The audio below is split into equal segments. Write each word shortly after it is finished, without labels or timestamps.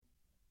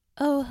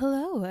Oh,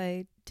 hello.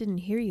 I didn't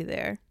hear you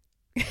there.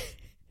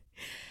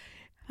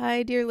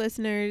 Hi, dear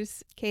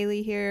listeners.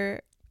 Kaylee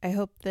here. I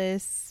hope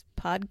this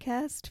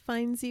podcast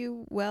finds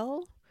you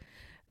well.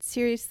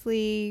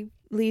 Seriously,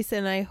 Lisa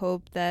and I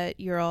hope that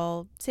you're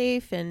all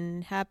safe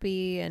and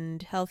happy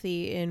and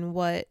healthy in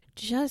what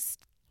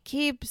just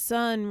keeps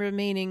on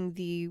remaining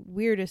the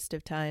weirdest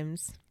of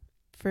times.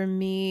 For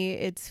me,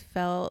 it's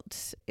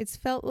felt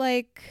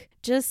like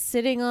just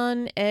sitting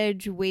on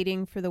edge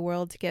waiting for the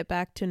world to get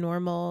back to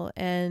normal,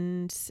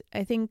 and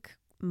I think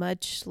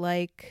much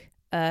like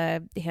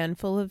a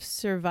handful of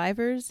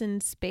survivors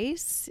in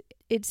space,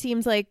 it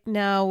seems like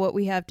now what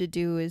we have to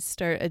do is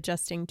start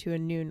adjusting to a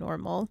new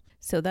normal.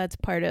 So that's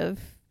part of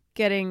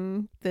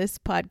getting this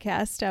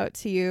podcast out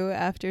to you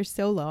after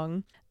so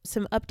long.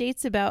 Some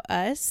updates about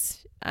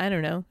us. I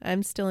don't know.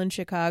 I'm still in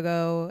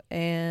Chicago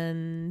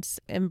and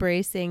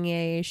embracing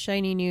a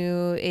shiny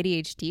new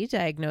ADHD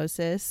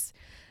diagnosis.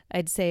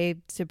 I'd say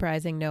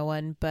surprising no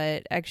one,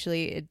 but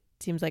actually, it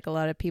seems like a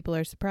lot of people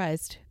are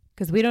surprised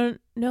because we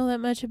don't know that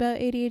much about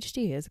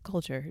ADHD as a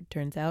culture, it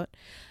turns out.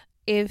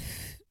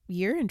 If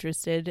you're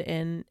interested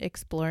in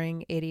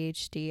exploring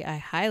ADHD, I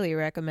highly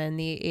recommend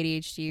the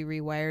ADHD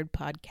Rewired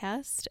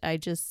podcast. I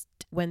just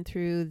went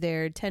through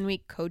their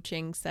 10-week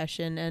coaching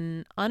session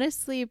and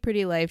honestly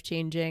pretty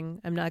life-changing.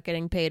 I'm not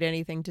getting paid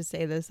anything to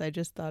say this. I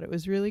just thought it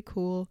was really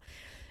cool.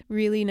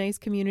 Really nice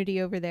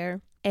community over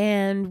there.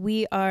 And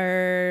we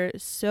are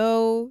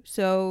so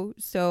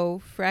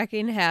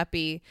fracking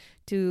happy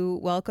to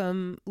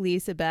welcome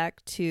Lisa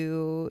back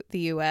to the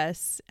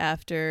US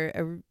after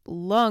a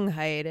long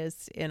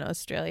hiatus in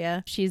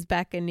Australia. She's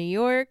back in New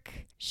York.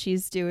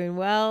 She's doing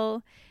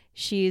well.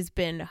 She's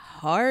been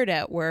hard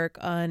at work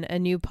on a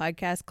new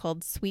podcast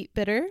called Sweet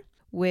Bitter,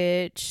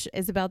 which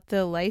is about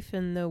the life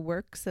and the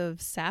works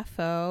of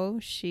Sappho.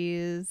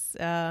 She's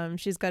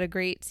got a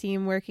great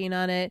team working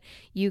on it.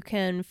 You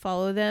can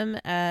follow them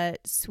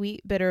at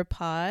Sweet Bitter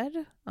Pod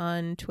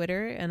on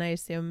Twitter and I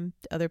assume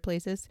other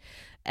places.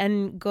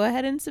 And go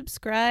ahead and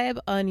subscribe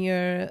on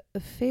your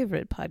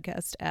favorite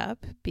podcast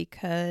app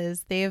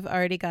because they've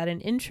already got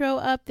an intro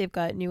up. They've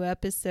got new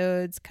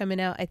episodes coming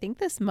out, I think,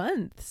 this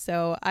month.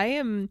 So I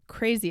am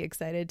crazy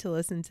excited to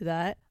listen to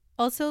that.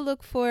 Also,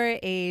 look for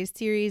a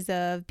series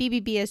of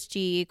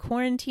BBBSG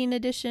Quarantine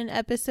Edition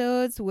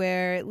episodes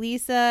where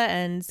Lisa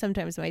and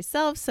sometimes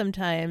myself,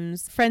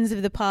 sometimes friends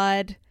of the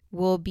pod,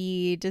 will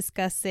be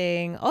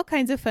discussing all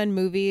kinds of fun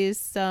movies,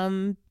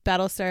 some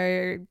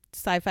Battlestar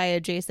sci-fi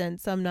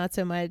adjacent, some not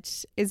so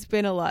much. It's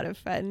been a lot of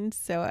fun,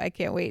 so I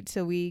can't wait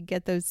till we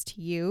get those to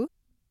you.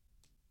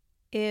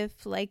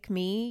 If, like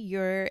me,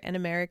 you're an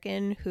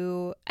American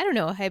who, I don't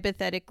know,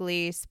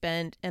 hypothetically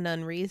spent an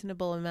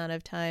unreasonable amount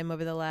of time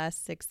over the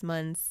last 6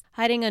 months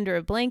hiding under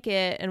a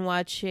blanket and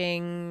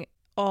watching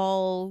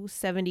all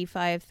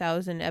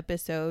 75,000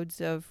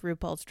 episodes of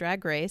RuPaul's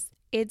Drag Race,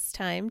 it's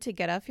time to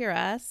get off your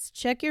ass,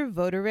 check your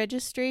voter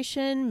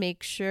registration,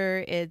 make sure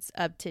it's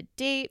up to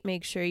date,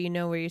 make sure you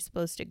know where you're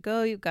supposed to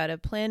go. You've got a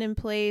plan in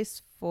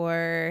place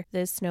for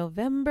this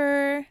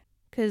November.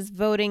 Because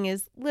voting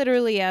is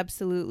literally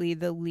absolutely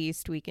the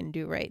least we can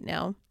do right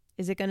now.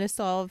 Is it going to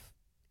solve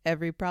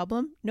every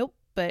problem? Nope,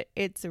 but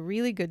it's a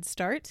really good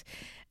start.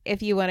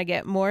 If you want to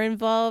get more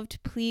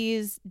involved,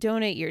 please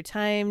donate your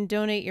time,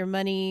 donate your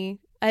money.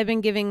 I've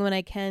been giving when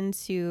I can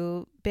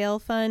to bail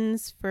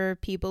funds for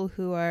people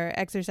who are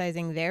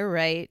exercising their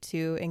right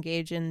to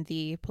engage in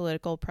the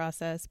political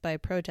process by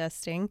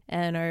protesting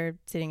and are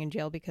sitting in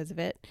jail because of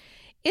it.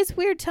 It's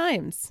weird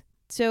times.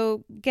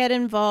 So get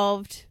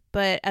involved.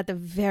 But at the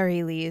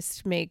very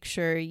least, make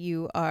sure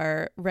you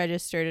are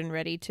registered and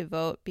ready to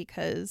vote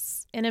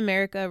because in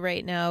America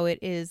right now, it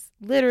is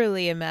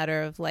literally a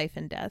matter of life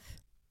and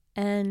death.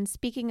 And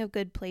speaking of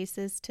good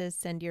places to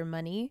send your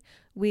money,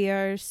 we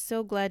are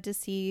so glad to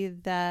see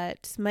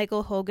that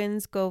Michael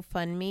Hogan's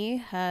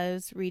GoFundMe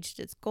has reached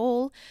its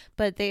goal,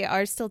 but they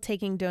are still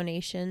taking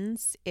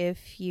donations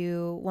if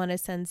you want to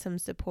send some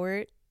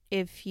support.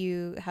 If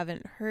you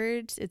haven't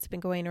heard, it's been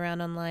going around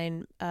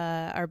online.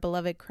 Our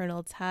beloved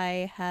Colonel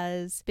Ty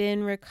has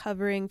been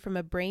recovering from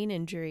a brain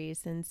injury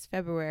since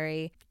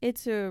February.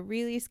 It's a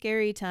really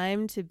scary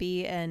time to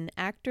be an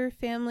actor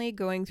family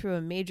going through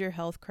a major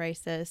health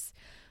crisis.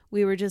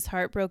 We were just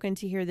heartbroken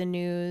to hear the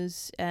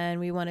news, and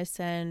we want to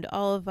send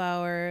all of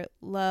our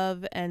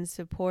love and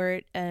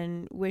support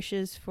and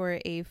wishes for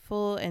a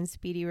full and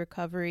speedy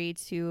recovery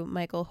to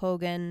Michael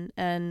Hogan,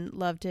 and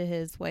love to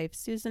his wife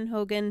Susan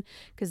Hogan,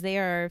 because they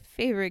are our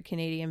favorite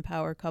Canadian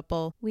power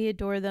couple. We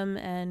adore them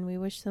and we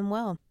wish them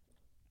well.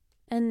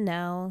 And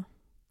now,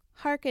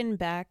 hearken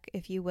back,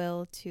 if you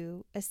will,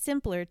 to a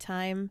simpler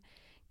time.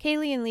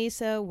 Kaylee and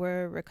Lisa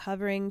were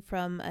recovering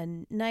from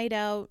a night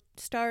out,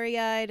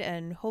 starry-eyed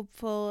and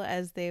hopeful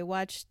as they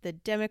watched the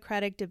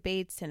Democratic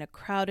debates in a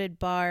crowded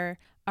bar,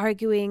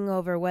 arguing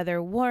over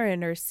whether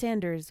Warren or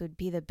Sanders would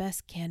be the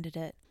best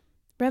candidate.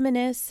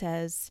 Reminisce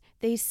as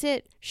they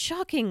sit,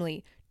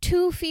 shockingly,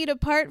 2 feet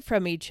apart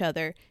from each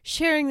other,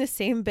 sharing the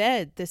same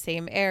bed, the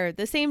same air,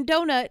 the same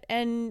donut,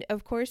 and,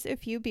 of course, a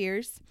few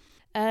beers,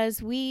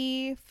 as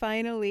we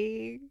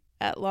finally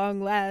at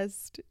long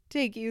last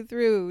take you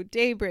through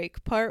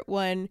Daybreak Part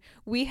 1.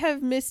 We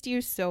have missed you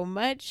so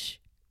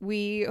much.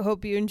 We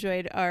hope you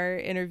enjoyed our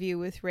interview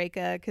with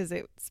Reka because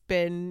it's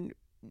been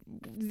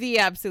the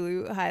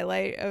absolute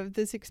highlight of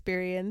this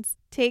experience.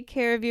 Take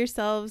care of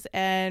yourselves,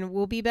 and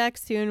we'll be back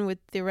soon with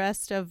the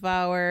rest of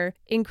our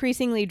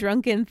increasingly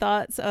drunken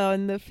thoughts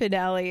on the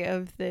finale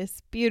of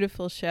this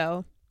beautiful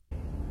show.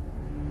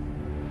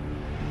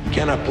 You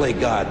cannot play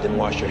God, then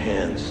wash your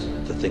hands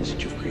of the things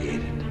that you've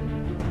created.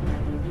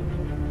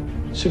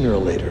 Sooner or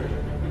later,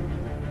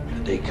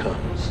 the day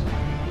comes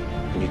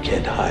when you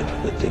can't hide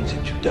from the things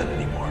that you've done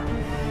anymore.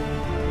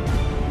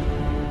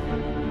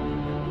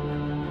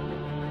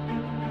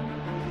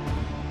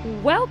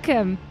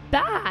 Welcome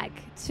back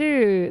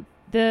to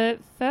the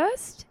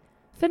first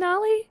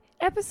finale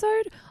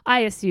episode.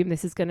 I assume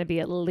this is going to be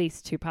at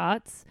least 2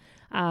 parts,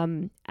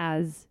 or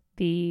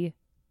 3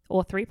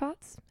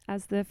 parts,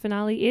 as the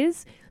finale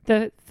is.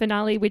 The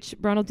finale, which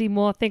Ronald D.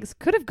 Moore thinks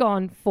could have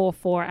gone for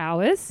 4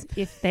 hours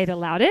if they'd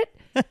allowed it.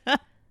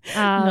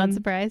 Not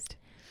surprised.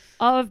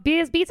 Of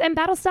Beers, Beats, and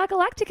Battlestar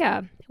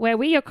Galactica, where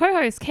we, your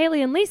co-hosts,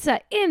 Kaylee and Lisa,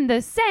 in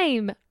the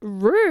same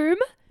room.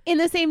 In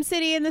the same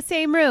city, in the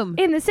same room.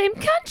 In the same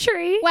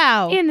country.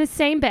 Wow. In the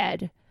same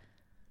bed.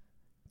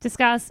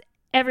 Discuss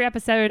every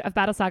episode of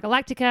Battlestar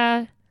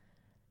Galactica.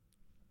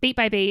 Beat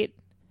by beat.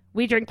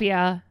 We drink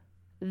beer.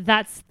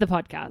 That's the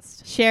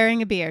podcast.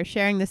 Sharing a beer.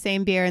 Sharing the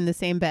same beer in the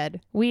same bed.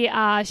 We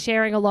are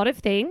sharing a lot of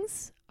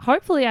things.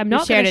 Hopefully I'm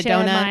not going to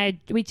share my...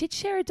 We did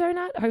share a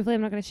donut. Hopefully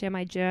I'm not going to share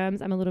my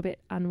germs. I'm a little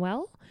bit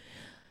unwell.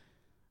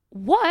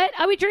 What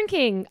are we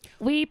drinking?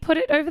 We put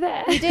it over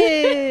there. We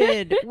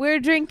did. We're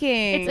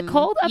drinking. It's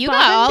called Above and Beyond. You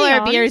got all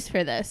our beers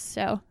for this.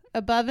 So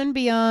Above and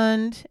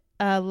Beyond,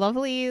 a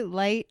lovely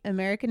light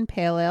American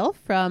pale ale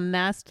from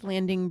Mast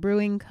Landing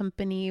Brewing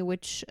Company,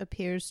 which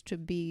appears to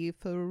be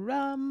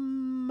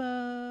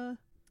from...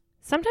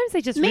 Sometimes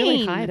they just Maine.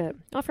 really hide it.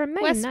 Oh, from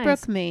Maine. Westbrook,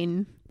 nice.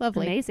 Maine.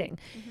 Lovely. Amazing.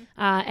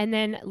 And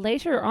then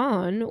later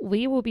on,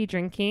 we will be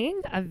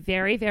drinking a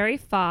very, very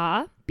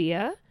far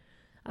beer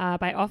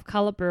by Off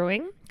Color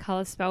Brewing.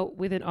 Color spelt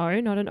with an O,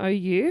 not an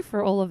O-U,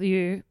 for all of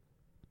you.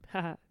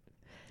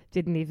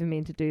 Didn't even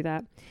mean to do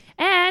that.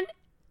 And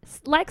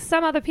like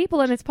some other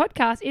people in this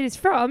podcast, it is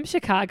from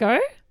Chicago,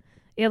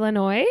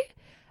 Illinois.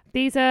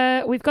 We've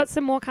got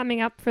some more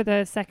coming up for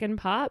the second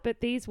part,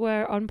 but these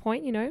were on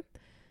point, you know.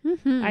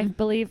 Mm-hmm. I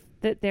believe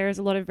that there is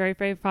a lot of very,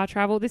 very far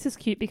travel. This is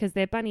cute because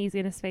they're bunnies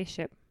in a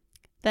spaceship.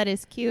 That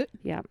is cute.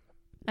 Yeah.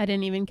 I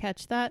didn't even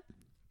catch that.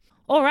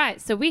 All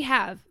right. So we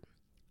have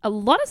a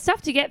lot of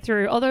stuff to get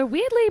through, although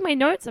weirdly my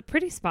notes are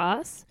pretty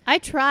sparse. I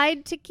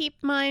tried to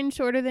keep mine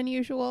shorter than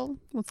usual.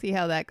 We'll see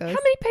how that goes.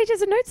 How many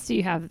pages of notes do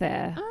you have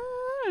there?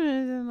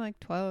 Like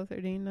 12,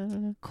 13, I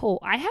don't know. Cool.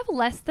 I have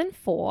less than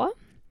 4.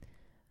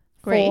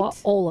 Great. For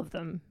all of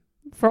them.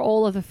 For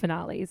all of the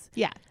finales.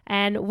 Yeah.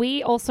 And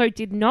we also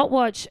did not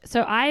watch...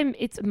 So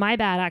it's my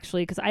bad,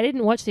 actually, because I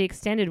didn't watch the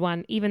extended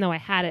one, even though I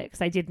had it,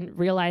 because I didn't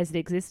realize it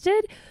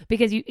existed,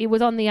 because it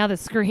was on the other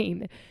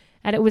screen.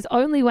 And it was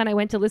only when I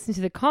went to listen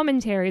to the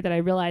commentary that I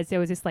realized there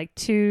was this like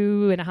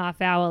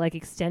 2.5 hour like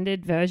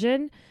extended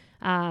version.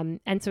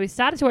 And so we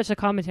started to watch the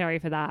commentary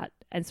for that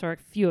and saw a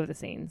few of the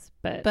scenes.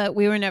 But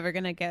we were never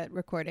going to get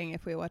recording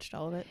if we watched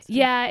all of it. So.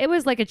 Yeah, it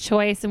was like a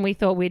choice, and we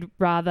thought we'd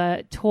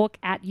rather talk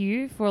at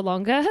you for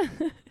longer.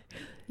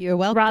 You're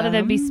welcome. Rather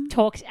than be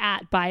talked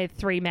at by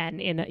 3 men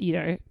in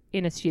a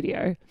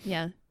studio.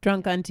 Yeah.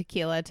 Drunk on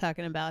tequila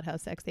talking about how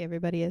sexy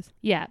everybody is.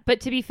 Yeah,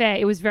 but to be fair,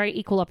 it was very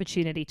equal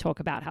opportunity talk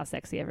about how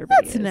sexy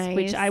everybody is. Nice.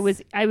 Which I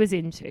was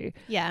into.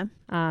 Yeah.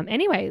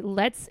 Anyway,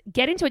 let's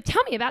get into it.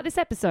 Tell me about this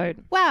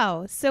episode.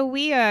 Wow. So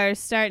we are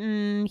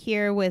starting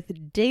here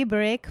with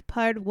Daybreak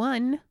Part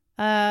 1.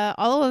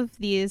 All of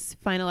these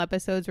final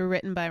episodes were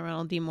written by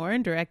Ronald D. Moore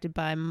and directed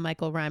by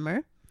Michael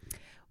Reimer.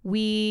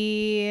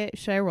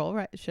 Should I roll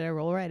right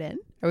in?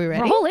 Are we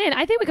ready? Roll in.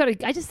 I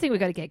just think we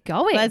got to get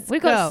going.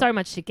 We've got so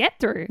much to get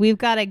through. We've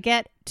got to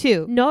get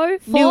to no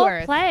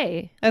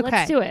foreplay. Okay.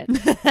 Let's do it.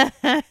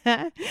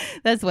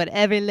 That's what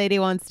every lady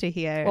wants to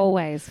hear.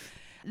 Always.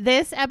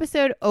 This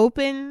episode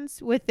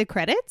opens with the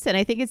credits, and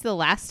I think it's the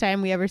last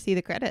time we ever see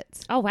the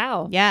credits. Oh,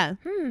 wow. Yeah.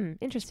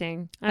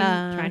 Interesting.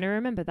 I'm trying to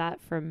remember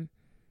that from...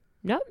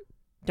 Nope.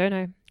 Don't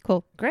know.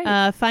 Cool. Great.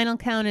 Final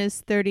count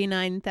is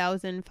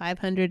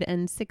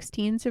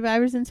 39,516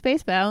 survivors in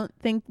space, but I don't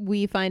think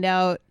we find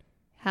out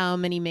how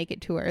many make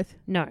it to Earth.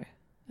 No.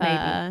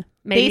 Maybe.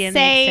 Maybe in the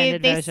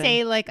extended they version.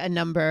 say like a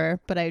number,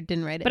 but I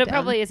didn't write it down. But it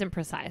probably isn't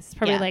precise. It's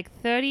probably like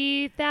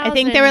 30,000. I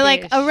think they were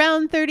like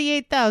around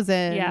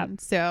 38,000. Yeah.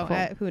 So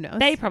Cool. Who knows?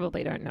 They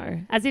probably don't know.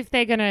 As if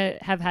they're going to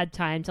have had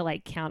time to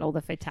like count all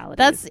the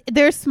fatalities.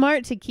 They're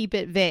smart to keep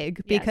it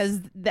vague Yes. because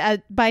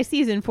by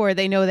season 4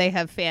 they know they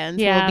have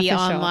fans who will be for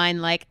sure.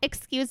 online like,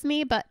 excuse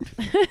me, but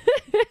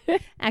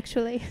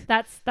actually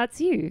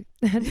That's you.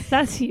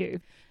 That's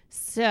you.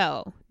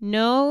 So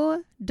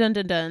no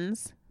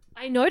dun-dun-duns.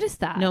 I noticed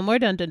that. No more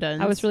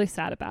dun-dun-duns. I was really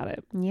sad about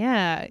it.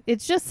 Yeah.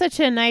 It's just such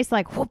a nice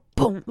like whoop,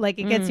 boom. Like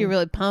it gets you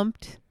really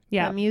pumped.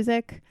 Yeah. That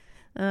music.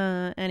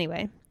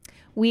 Anyway.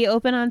 We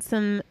open on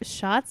some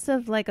shots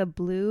of like a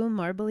blue,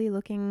 marbly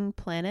looking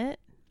planet.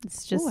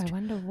 It's just I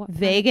wonder what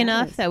vague planet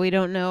enough is. that we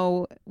don't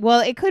know. Well,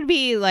 it could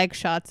be like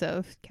shots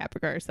of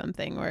Capricorn or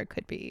something, or it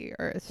could be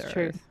Earth It's or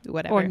true.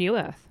 whatever. Or New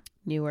Earth.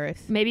 New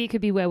Earth. Maybe it could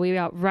be where we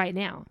are right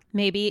now.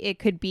 Maybe it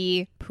could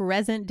be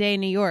present day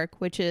New York,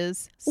 which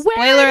is, Where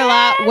spoiler it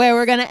alert, is! where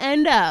we're going to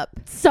end up.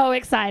 So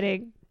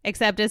exciting.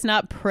 Except it's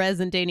not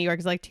present day New York.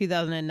 It's like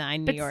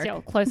 2009 New But York.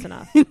 still, close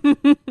enough.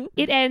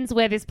 It ends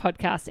where this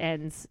podcast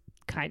ends,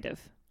 kind of.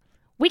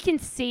 We can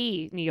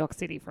see New York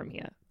City from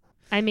here.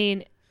 I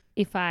mean,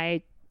 if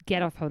I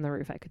get off on the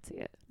roof, I could see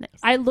it. Nice.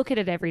 I look at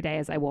it every day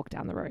as I walk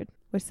down the road.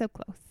 We're so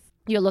close.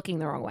 You're looking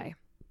the wrong way.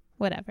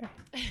 Whatever.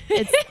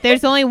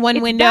 There's only one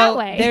It's window. that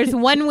way. There's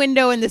one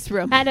window in this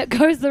room. And it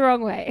goes the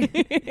wrong way.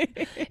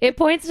 It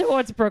points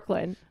towards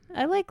Brooklyn.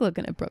 I like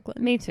looking at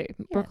Brooklyn. Me too.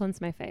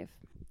 Brooklyn's my fave.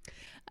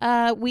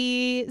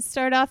 We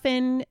start off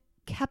in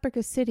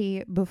Caprica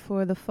City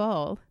before the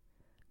fall.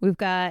 We've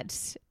got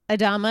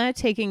Adama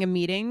taking a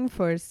meeting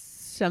for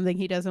something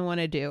he doesn't want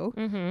to do.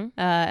 Mm-hmm.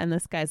 And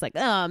this guy's like,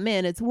 oh,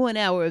 man, it's 1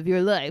 hour of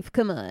your life.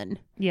 Come on.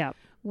 Yeah.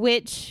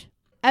 Which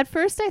at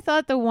first I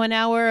thought the 1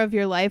 hour of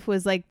your life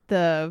was like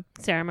the...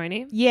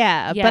 Ceremony.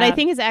 Yeah, Yeah. but I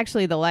think it's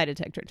actually the lie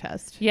detector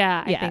test.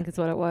 Yeah, I Yeah. think it's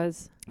what it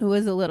was. It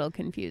was a little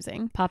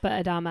confusing. Papa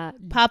Adama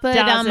Papa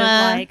doesn't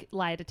Adama, like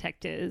lie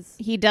detectors.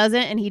 he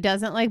doesn't, and he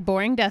doesn't like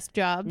boring desk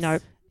jobs.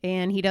 Nope.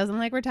 And he doesn't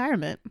like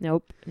retirement.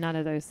 Nope. None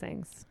of those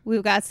things.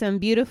 We've got some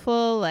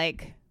beautiful,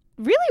 like,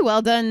 really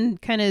well done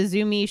kind of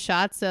zoomy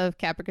shots of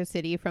Caprica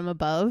City from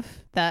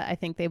above that I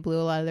think they blew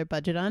a lot of their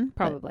budget on. But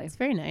Probably. it's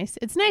very nice.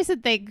 It's nice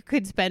that they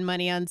could spend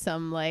money on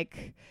some,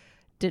 like,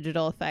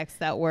 digital effects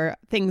that were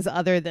things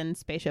other than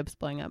spaceships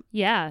blowing up.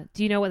 Yeah.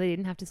 Do you know what they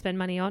didn't have to spend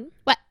money on?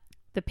 What?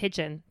 The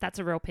pigeon. That's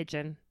a real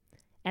pigeon.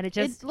 And it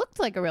just... It looked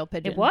like a real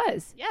pigeon. It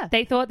was. Yeah.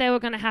 They thought they were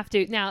going to have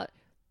to... Now,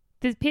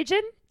 the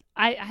pigeon...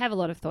 I have a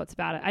lot of thoughts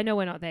about it. I know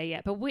we're not there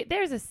yet, but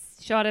there's a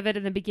shot of it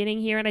in the beginning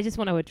here, and I just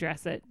want to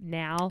address it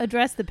now.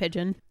 Address the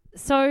pigeon.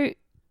 So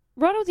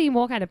Ronald D.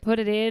 Moore kind of put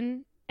it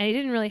in, and he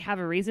didn't really have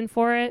a reason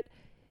for it.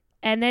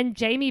 And then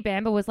Jamie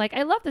Bamber was like,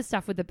 I love the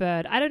stuff with the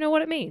bird. I don't know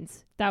what it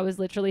means. That was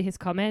literally his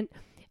comment.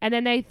 And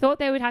then they thought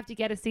they would have to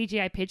get a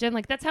CGI pigeon.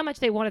 Like, that's how much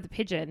they wanted the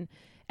pigeon.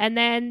 And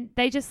then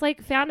they just,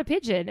 like, found a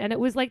pigeon, and it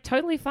was, like,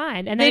 totally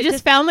fine. And They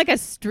just found, like, a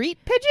street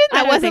pigeon? I That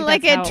don't wasn't, think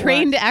like, that's a how it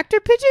trained works. actor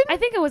pigeon? I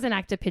think it was an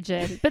actor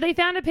pigeon, but they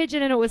found a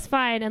pigeon and it was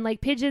fine. And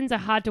like pigeons are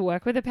hard to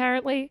work with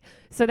apparently.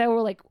 So they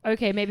were like,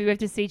 okay, maybe we have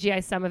to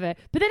CGI some of it,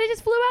 but then it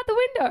just flew out the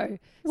window.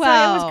 Wow.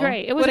 So it was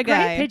great. It was What a a great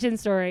guy. pigeon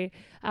story.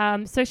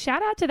 So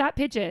shout out to that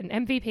pigeon,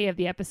 MVP of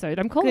the episode.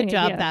 I'm calling Good it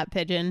job, here. that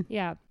pigeon.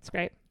 Yeah, it's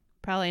great.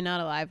 Probably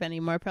not alive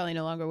anymore. Probably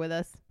no longer with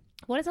us.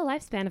 What is the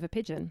lifespan of a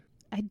pigeon?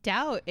 I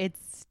doubt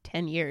it's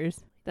 10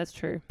 years. That's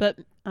true. But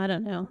I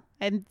don't know.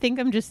 I think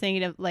I'm just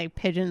thinking of like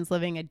pigeons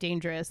living a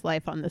dangerous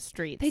life on the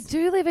streets. They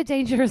do live a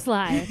dangerous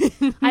life.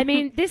 I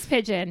mean, this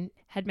pigeon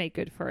had made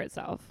good for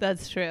itself.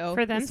 That's true.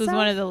 For This was themselves?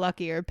 one of the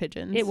luckier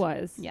pigeons. It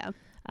was. Yeah.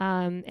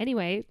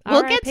 Anyway,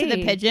 We'll get to RIP.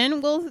 the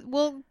pigeon.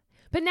 We'll.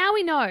 But now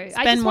we know.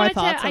 Spend more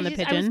thoughts on the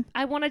pigeon.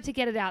 I wanted to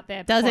get it out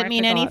there. Does before it I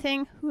mean forgot.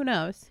 anything? Who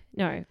knows?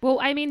 No. Well,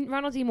 I mean,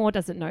 Ronald D. Moore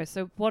doesn't know,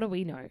 so what do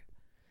we know?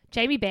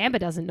 Jamie Bamber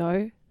doesn't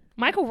know.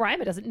 Michael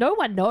Reimer doesn't. No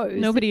one knows.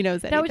 Nobody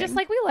knows anything. They were just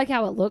like, we like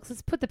how it looks.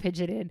 Let's put the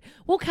pigeon in.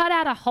 We'll cut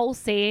out a whole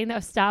scene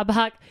of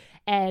Starbuck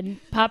and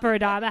Papa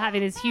Adama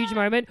having this huge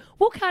moment.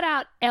 We'll cut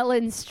out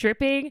Ellen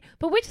stripping,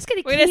 but we're just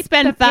going to We're keep going to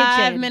spend the 5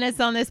 pigeon. minutes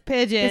on this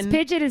pigeon. This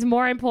pigeon is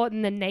more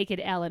important than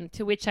naked Ellen,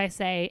 to which I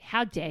say,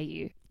 how dare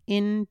you?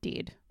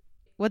 Indeed.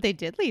 What they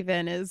did leave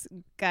in is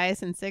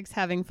Gaius and Six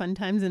having fun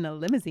times in a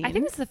limousine. I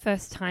think it's the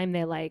first time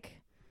they're like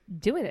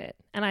doing it.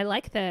 And I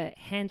like the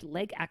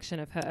hand-leg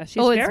action of her.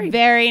 She's it's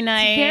very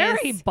nice.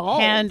 very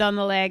bold. Hand on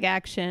the leg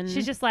action.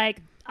 She's just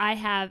like, I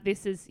have,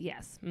 this is,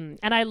 yes. And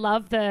I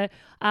love the,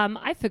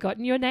 I've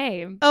forgotten your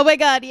name. Oh my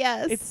God,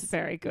 yes. It's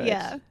very good.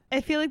 Yeah. I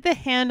feel like the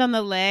hand on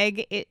the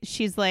leg,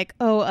 she's like,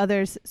 oh,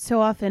 others so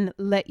often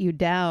let you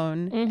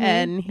down. Mhm.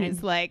 And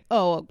he's like,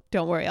 oh,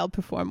 don't worry, I'll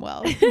perform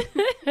well.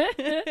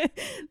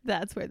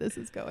 That's where this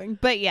is going.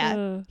 But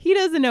yeah, he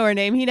doesn't know her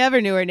name. He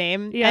never knew her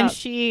name. Yeah. And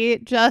she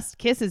just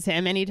kisses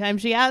him anytime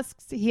he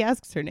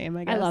asks her name,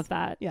 I guess. I love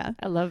that. Yeah.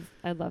 I love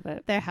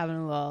it. They're having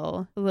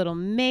a little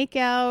make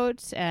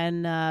out,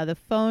 and the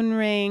phone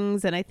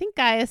rings. And I think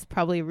Gaius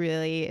probably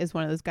really is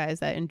one of those guys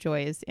that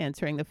enjoys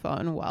answering the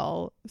phone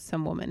while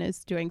some woman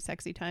is doing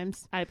sexy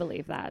times. I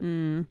believe that.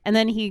 And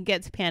then he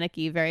gets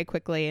panicky very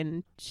quickly,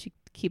 and she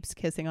keeps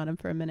kissing on him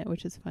for a minute,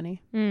 which is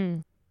funny.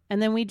 And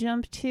then we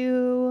jump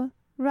to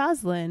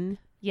Roslyn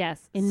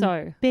Yes. in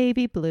So,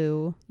 baby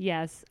blue.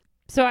 yes.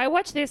 So I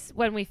watched this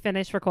when we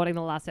finished recording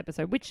the last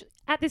episode, which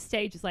at this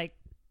stage is like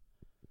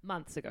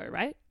months ago,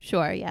 right?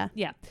 Sure, yeah.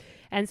 Yeah.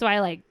 And so I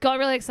like got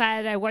really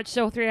excited. I watched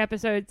all 3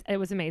 episodes. It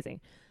was amazing.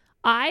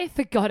 I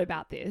forgot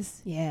about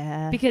this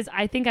Yeah. because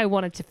I think I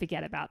wanted to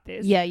forget about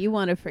this. Yeah, you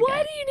want to forget.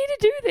 Why do you need to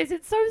do this?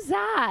 It's so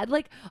sad.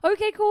 Like,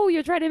 okay, cool,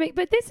 you're trying to make,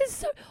 but this is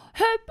so,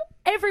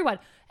 everyone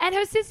And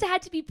her sister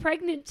had to be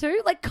pregnant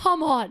too. Like,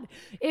 come on.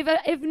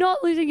 If not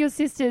losing your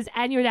sisters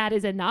and your dad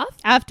is enough.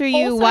 After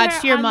you also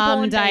watched her your mom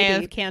unborn die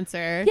baby. of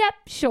cancer. Yep,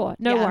 sure.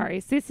 No Yeah.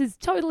 worries. This is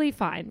totally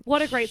fine.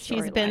 What a great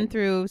story. She's been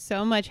through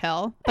so much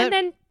hell. But And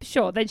then,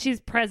 sure, then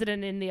she's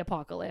president in the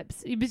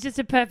apocalypse. It was just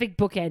a perfect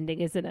book ending,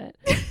 isn't it?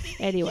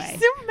 Anyway.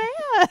 so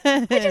mad.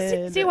 I just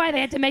didn't see why they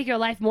had to make your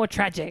life more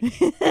tragic.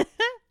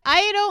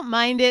 I don't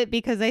mind it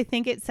because I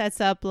think it sets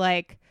up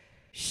like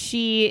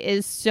she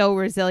is so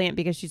resilient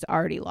because she's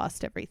already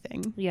lost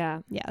everything.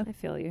 Yeah. Yeah. I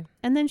feel you.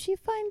 And then she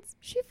finds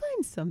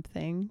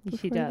something. She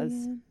before the does.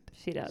 end.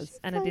 She does. She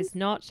And it is finds-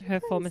 not she her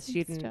finds former some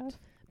student, stuff.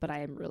 but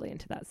I am really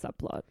into that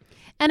subplot.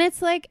 And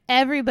it's like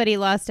everybody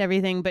lost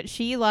everything, but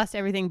she lost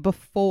everything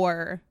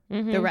before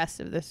the rest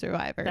of the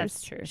survivors.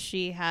 That's true.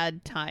 She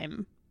had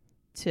time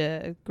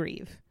to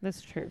grieve.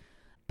 That's true.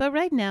 But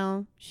right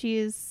now,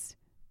 she's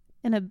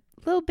in a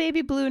little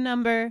baby blue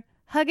number,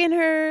 hugging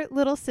her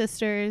little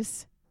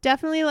sisters.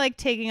 Definitely like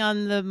taking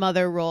on the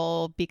mother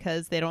role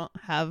because they don't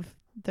have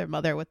their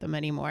mother with them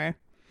anymore.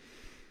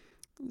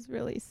 It was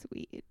really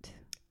sweet.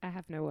 I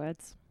have no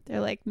words. They're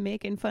like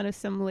making fun of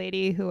some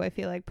lady who I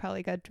feel like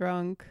probably got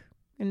drunk,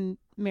 and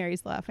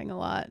Mary's laughing a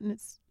lot, and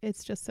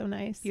it's just so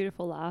nice.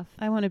 Beautiful laugh.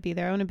 I want to be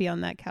there. I want to be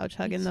on that couch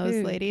hugging those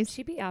Would ladies.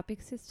 she be our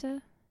big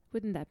sister?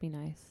 Wouldn't that be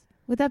nice?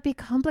 Would that be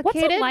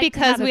complicated? like to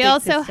because have a we big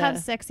also sister? have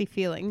sexy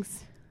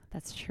feelings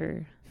That's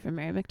true. for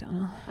Mary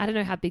McDonnell. I don't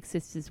know how big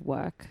sisters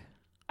work.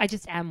 I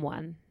just am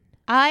one.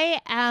 I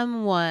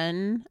am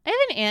one. I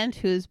have an aunt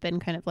who's been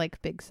kind of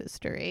like big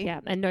sistery. Yeah,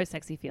 and no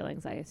sexy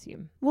feelings, I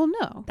assume. Well,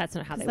 no. That's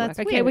not how they 'Cause work. that's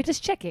Okay, weird. we're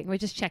just checking.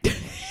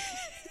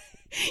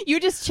 You're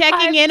just checking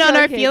I'm in on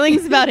our joking.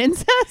 feelings about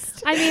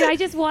incest. I mean, I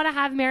just want to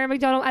have Mary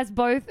McDonnell as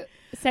both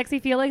sexy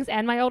feelings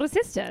and my older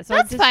sister. So I'm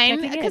That's just fine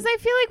checking in. because I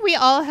feel like we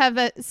all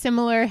have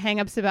similar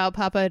hangups about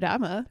Papa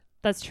Adama.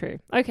 That's true.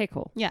 Okay,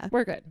 cool. Yeah.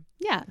 We're good.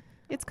 Yeah.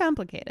 It's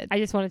complicated. I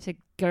just wanted to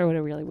go in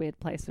a really weird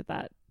place with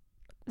that.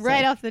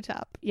 Right off the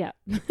top. Yeah.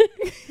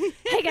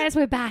 Hey guys,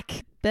 we're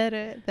back.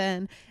 Better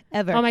than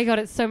ever. Oh my God,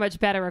 it's so much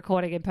better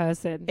recording in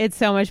person. It's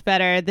so much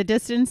better. The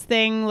distance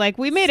thing, like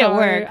we made so it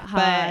work,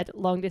 hard.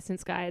 Long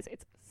distance, guys.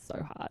 It's so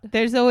hard. but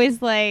there's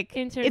always like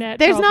Internet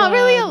there's not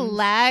really a problems.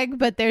 lag,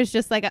 but there's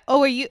just like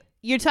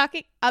you're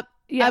talking up.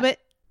 Yeah. But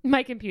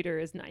My computer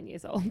is 9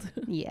 years old.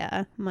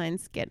 yeah,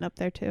 mine's getting up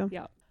there too.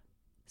 Yeah.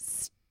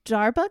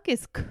 Starbuck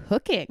is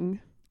cooking.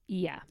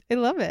 Yeah. I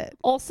love it.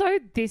 Also,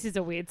 this is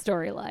a weird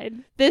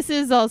storyline. This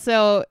is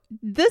also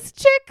this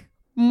chick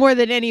more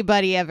than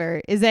anybody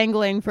ever is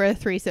angling for a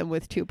threesome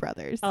with two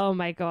brothers. Oh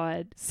my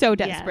God. So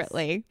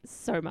desperately.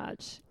 So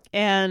much.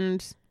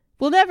 And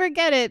we'll never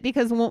get it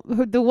because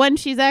the one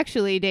she's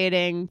actually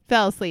dating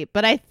fell asleep.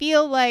 But I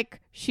feel like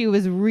she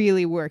was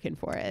really working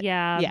for it.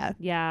 Yeah. Yeah.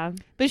 Yeah.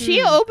 But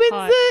she opens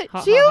Hot,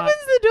 hot, she hot,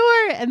 opens the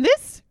door, and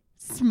this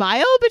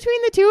smile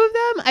between the two of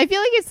them, I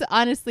feel like it's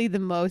honestly the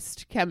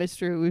most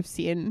chemistry we've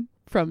seen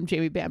from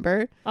Jamie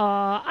Bamber.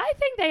 I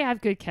think they have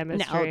good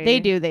chemistry. No, they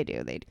do.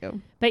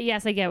 But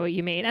yes, I get what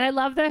you mean. And I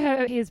love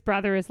that his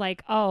brother is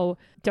like, oh,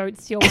 don't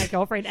steal my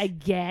girlfriend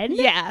again.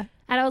 Yeah.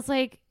 And I was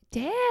like,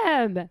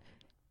 damn.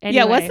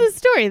 Yeah, what's the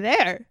story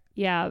there?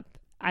 Yeah,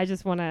 I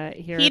just want to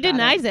hear He about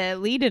denies it.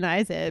 Lee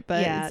denies it,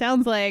 but Yeah. it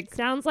sounds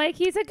like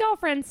he's a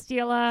girlfriend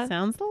stealer.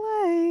 sounds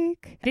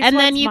alike. This And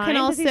then one's you mine, can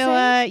does he also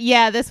say?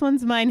 yeah, this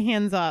one's mine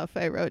hands off,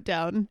 I wrote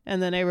down.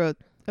 And then I wrote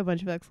a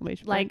bunch of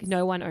exclamation Like, points.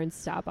 no one owns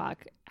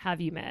Starbucks. Have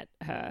you met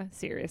her?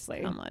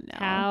 Seriously. Come on now.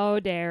 How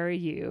dare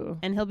you?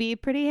 And he'll be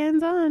pretty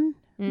hands-on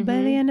by Mhm.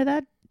 the end of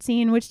that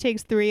scene, which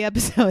takes 3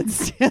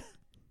 episodes to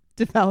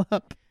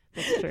develop.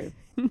 That's true.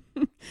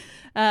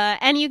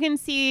 And you can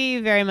see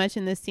very much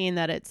in this scene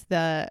that it's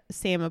the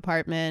same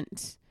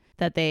apartment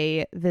that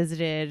they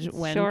visited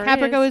when Sure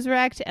Caprico is. was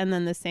wrecked, and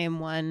then the same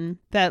one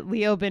that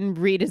Leo been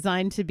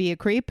redesigned to be a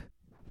creep.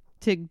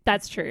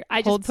 That's true.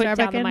 I Hold just put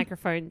Starbuck down the in?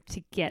 microphone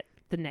to get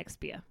the next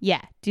beer.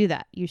 Yeah, do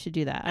that. You should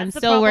do that. I'm That's the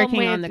still problem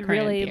working on with the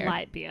current really beer.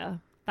 light beer.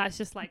 That's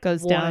just like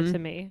Goes water down. to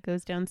me.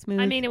 Goes down smooth.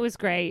 I mean, it was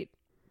great,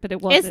 but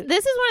it wasn't.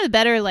 this is one of the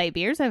better light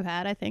beers I've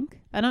had, I think.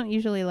 I don't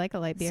usually like a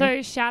light beer.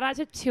 So shout out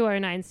to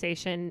 209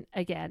 Station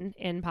again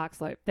in Park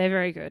Slope. They're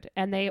very good.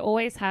 And they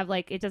always have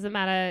like, it doesn't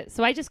matter.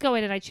 So I just go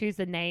in and I choose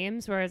the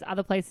names, whereas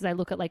other places I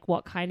look at like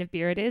what kind of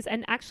beer it is.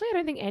 And actually I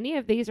don't think any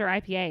of these are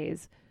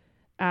IPAs,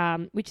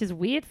 which is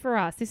weird for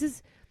us.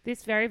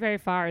 This very, very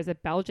far is a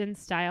Belgian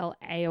style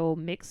ale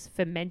mix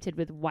fermented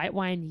with white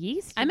wine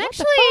yeast. I'm What the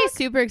actually fuck?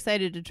 super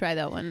excited to try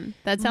that one.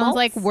 That sounds Malts?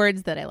 like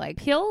words that I like.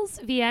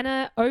 Pils,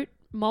 Vienna, oat,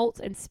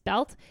 malt, and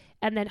spelt.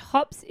 And then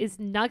hops is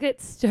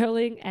nugget,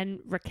 sterling,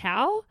 and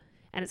Rakow.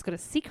 And it's got a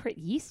secret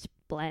yeast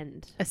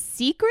blend. A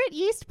secret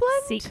yeast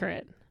blend?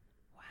 Secret.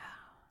 Wow.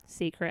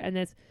 Secret. And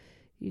there's,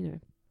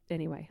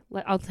 anyway,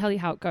 I'll tell you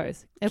how it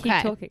goes. Okay.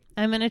 Keep talking.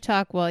 I'm going to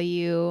talk while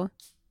you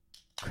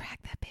crack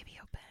that baby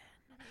open.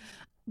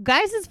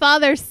 Guys'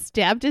 father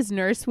stabbed his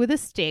nurse with a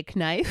steak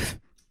knife.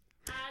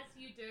 As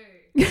you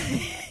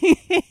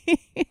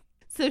do.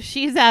 So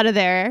she's out of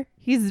there.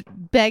 He's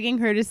begging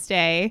her to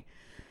stay,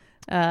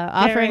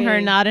 offering her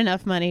Very. not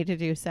enough money to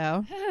do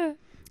so.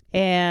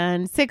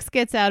 And Six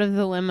gets out of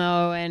the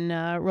limo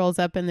and rolls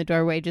up in the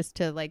doorway just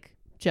to like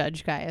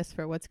judge Gaius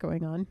for what's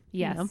going on.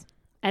 Yes. You know?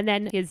 And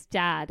then his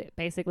dad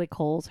basically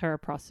calls her a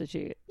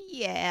prostitute.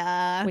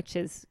 Yeah. Which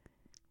is,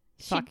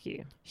 fuck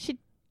you. She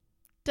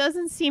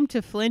doesn't seem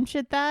to flinch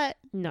at that.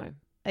 No.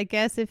 I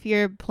guess if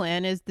your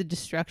plan is the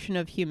destruction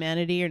of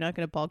humanity, you're not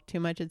going to balk too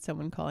much at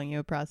someone calling you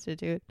a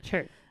prostitute.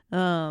 True.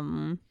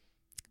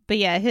 But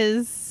yeah,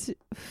 his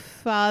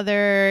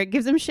father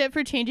gives him shit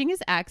for changing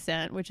his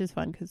accent, which is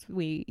fun because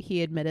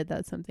he admitted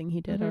that's something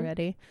he did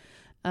already.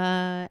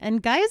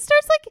 And Gaius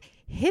starts like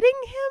hitting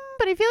him,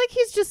 but I feel like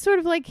he's just sort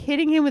of like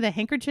hitting him with a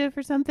handkerchief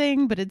or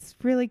something, but it's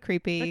really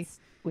creepy. That's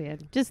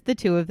weird. Just the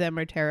two of them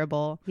are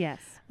terrible. Yes.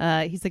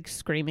 He's like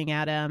screaming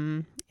at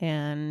him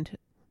and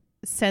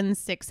sends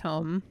Six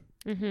home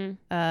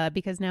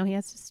because now he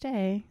has to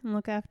stay and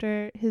look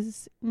after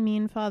his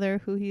mean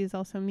father, who he is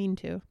also mean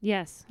to.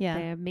 Yes. Yeah.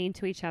 They are mean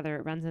to each other.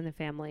 It runs in the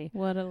family.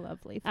 What a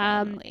lovely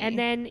family. And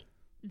then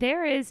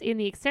there is, in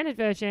the extended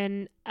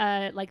version,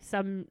 like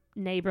some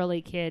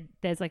neighborly kid,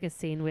 there's like a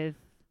scene with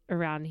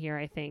around here,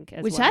 I think,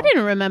 as which well. I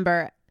didn't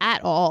remember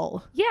at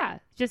all. Yeah.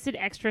 Just an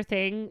extra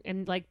thing.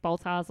 And like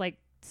Baltar's like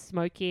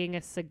smoking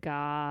a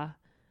cigar.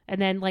 And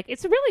then like,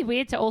 it's really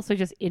weird to also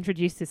just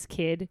introduce this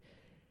kid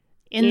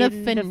in the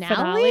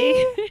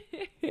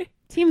finale.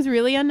 Seems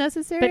really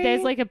unnecessary. But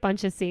there's like a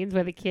bunch of scenes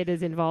where the kid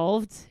is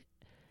involved.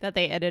 That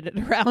they edited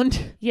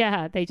around.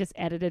 Yeah. They just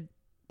edited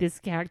this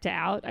character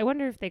out. I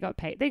wonder if they got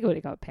paid. They would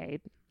have got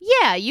paid.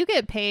 Yeah, you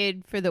get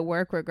paid for the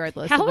work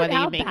regardless of whether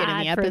you make it in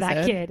the episode. For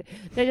that kid.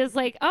 They're just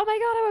like, oh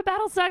my god, I'm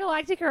a Battlestar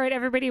Galactica, and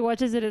everybody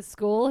watches it at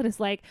school and it's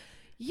like,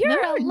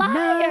 you're a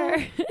liar.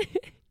 No.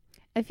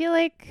 I feel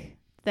like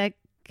that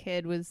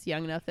kid was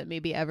young enough that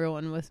maybe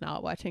everyone was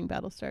not watching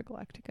Battlestar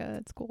Galactica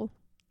at school.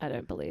 I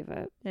don't believe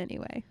it.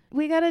 Anyway,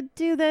 we gotta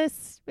do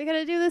this. We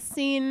gotta do this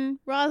scene.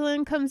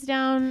 Rosalind comes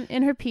down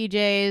in her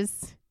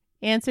PJs,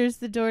 answers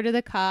the door to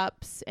the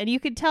cops, and you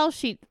could tell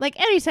she, like,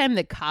 anytime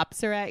the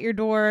cops are at your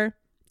door,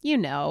 you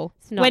know,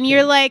 when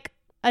you're like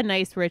a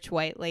nice rich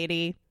white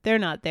lady, they're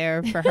not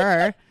there for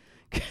her.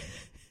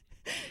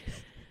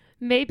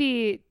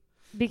 Maybe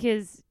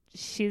because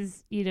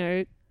she's, you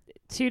know,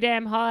 too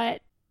damn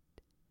hot.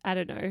 I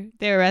don't know.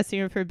 They're arresting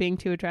her for being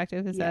too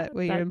attractive. Is that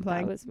what you're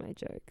implying? That was my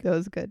joke. That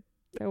was good.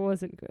 It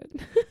wasn't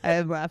good. I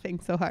am laughing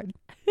so hard.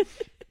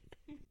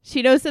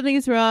 She knows something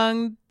is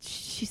wrong.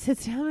 She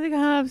sits down with the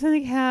cops on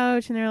the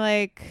couch and they're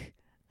like,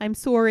 I'm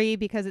sorry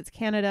because it's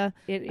Canada.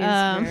 It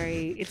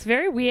is it's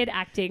very weird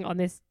acting on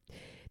this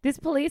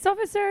police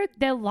officer.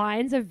 Their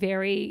lines are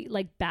very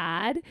like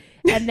bad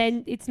and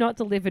then it's not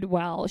delivered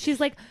well. She's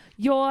like,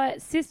 your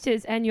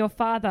sisters and your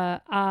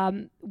father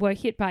were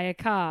hit by a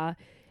car.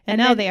 And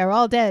now they are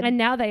all dead. And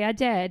now they are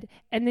dead.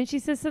 And then she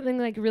says something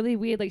like really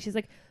weird. Like she's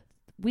like,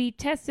 we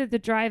tested the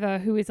driver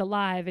who is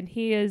alive and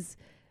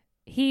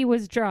he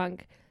was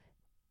drunk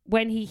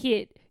when he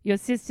hit your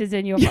sisters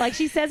and your like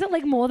she says it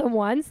like more than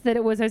once that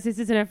it was her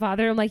sisters and her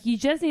father. I'm like, you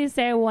just need to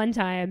say it one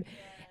time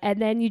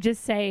and then you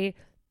just say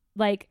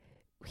like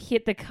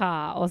hit the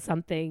car or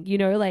something, you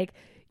know, like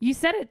you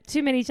said it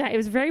too many times. It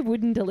was very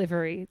wooden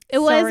delivery. It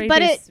was,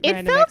 but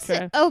it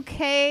felt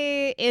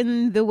okay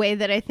in the way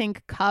that I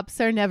think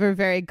cops are never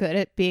very good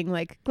at being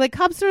like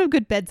cops don't have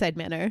good bedside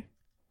manner.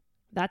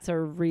 That's a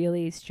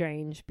really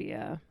strange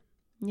beer.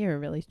 You're a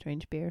really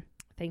strange beer.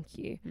 Thank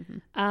you.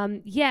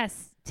 Mm-hmm.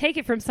 Yes, take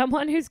it from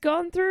someone who's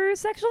gone through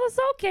sexual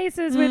assault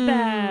cases with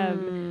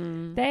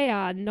them. They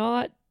are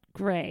not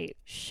great.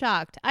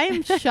 Shocked. I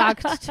am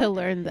shocked to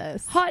learn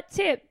this. Hot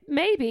tip.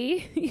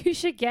 Maybe you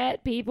should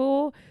get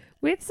people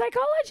with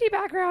psychology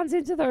backgrounds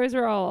into those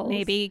roles.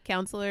 Maybe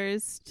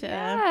counselors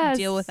to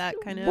deal with that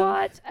kind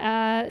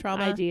of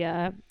trauma.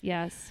 Idea.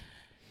 Yes.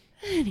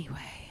 Anyway.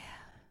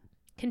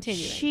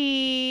 Continuing.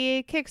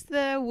 She kicks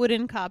the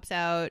wooden cops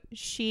out.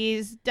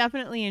 She's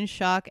definitely in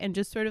shock and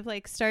just sort of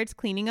like starts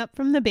cleaning up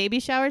from the baby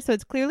shower. So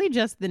it's clearly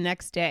just the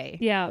next day.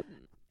 Yeah.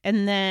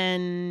 And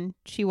then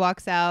she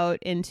walks out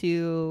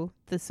into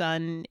the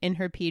sun in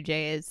her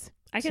PJs.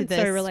 I can to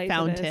so this relate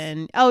fountain.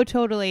 to this. Oh,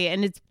 totally.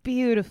 And it's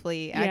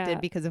beautifully acted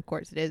because of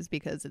course it is,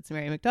 because it's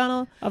Mary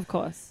McDonnell. Of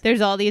course.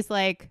 There's all these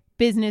like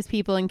business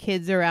people and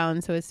kids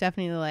around. So it's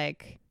definitely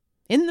like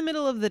in the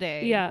middle of the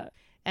day. Yeah.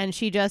 And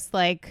she just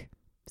like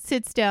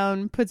sits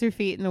down, puts her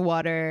feet in the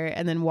water,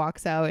 and then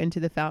walks out into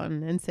the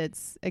fountain and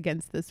sits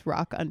against this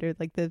rock under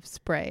like the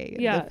spray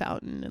of the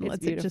fountain and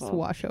lets it just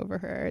wash over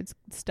her. It's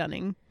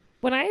stunning.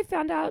 When I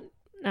found out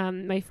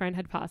my friend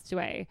had passed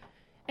away,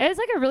 it was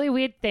like a really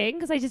weird thing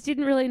because I just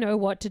didn't really know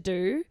what to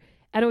do.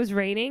 And it was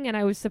raining and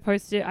I was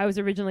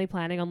originally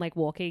planning on like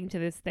walking to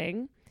this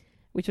thing,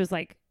 which was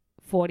like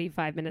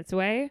 45 minutes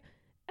away.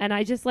 And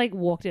I just like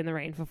walked in the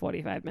rain for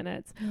 45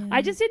 minutes. Yeah.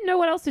 I just didn't know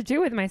what else to do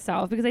with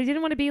myself because I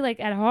didn't want to be like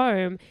at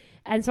home.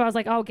 And so I was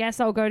like, oh, guess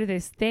I'll go to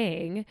this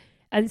thing.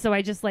 And so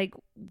I just like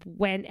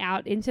went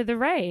out into the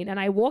rain and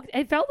I walked.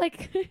 I felt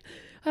like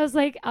I was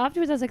like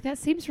afterwards, I was like, that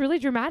seems really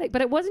dramatic.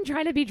 But it wasn't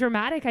trying to be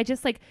dramatic. I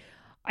just like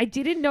I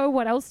didn't know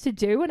what else to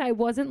do. And I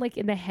wasn't like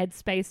in the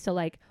headspace to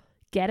like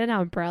get an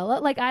umbrella.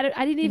 Like I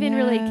didn't even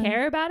really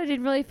care about it. I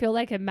didn't really feel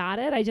like it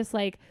mattered. I just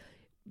like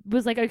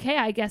was like, okay,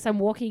 I guess I'm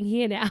walking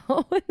here now.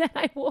 And then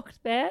I walked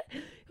there.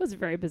 It was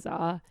very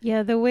bizarre.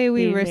 Yeah, the way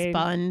we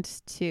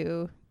respond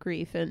to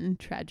grief and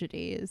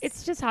tragedy is...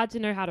 It's just hard to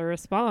know how to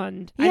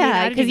respond.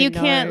 Yeah, because you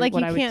can't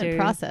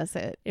process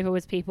it. If it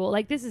was people...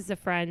 Like, this is a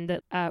friend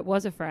that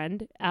was a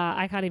friend.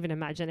 I can't even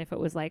imagine if it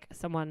was, like,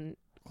 someone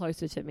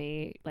closer to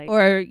me. Like,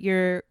 or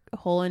your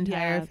whole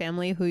entire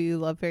family who you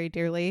love very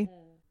dearly.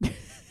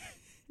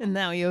 And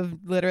now you have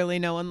literally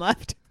no one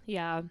left.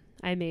 Yeah,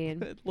 I mean...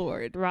 Good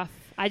Lord. Rough.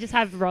 I just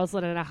have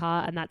Rosalind in a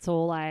heart, and that's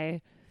all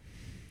I,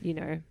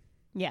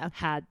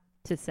 had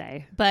to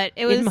say. But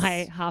it was in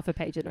my half a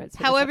page of notes.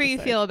 However you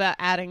feel about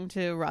adding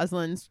to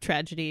Rosalind's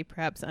tragedy,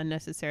 perhaps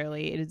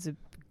unnecessarily, it is a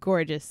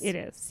gorgeous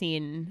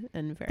scene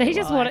and very they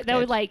just wanted, they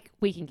were like,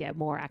 we can get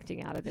more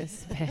acting out of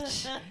this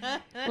bitch.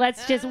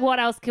 Let's just, what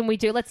else can we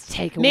do? Let's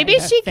take away Maybe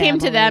her she family. came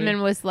to them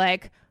and was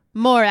like,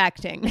 more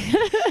acting.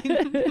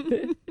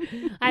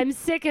 I'm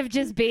sick of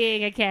just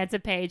being a cancer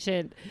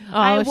patient.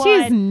 Oh,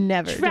 she's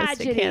never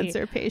tragedy. Just a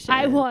cancer patient.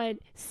 I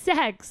want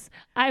sex.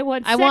 I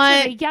want sex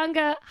with a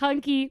younger,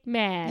 hunky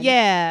man.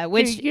 Yeah,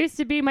 which who used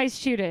to be my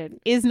student.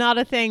 Is not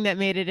a thing that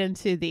made it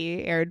into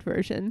the aired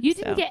version. You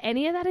didn't get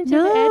any of that into the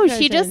aired version? No,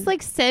 she just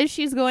like says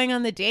she's going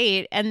on the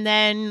date, and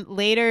then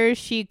later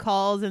she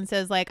calls and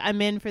says like,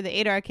 I'm in for the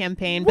ADAR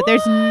campaign, but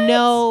there's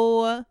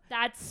no...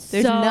 That's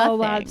so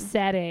nothing.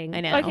 Upsetting.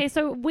 I know. Okay,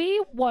 so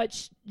we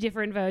watched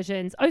different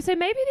versions. Oh, so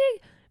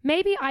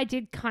maybe I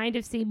did kind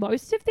of see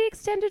most of the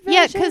extended version.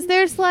 Yeah, because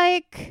there's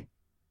like...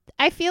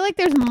 I feel like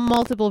there's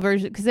multiple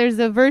versions, because there's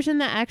a version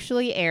that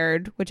actually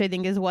aired, which I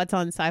think is what's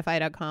on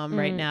sci-fi.com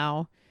right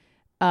now.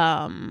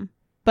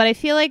 But I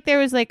feel like there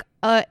was like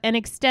an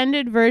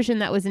extended version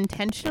that was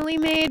intentionally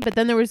made, but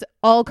then there was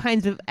all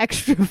kinds of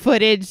extra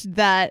footage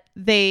that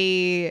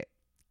they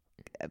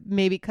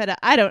maybe could have.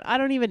 I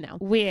don't even know.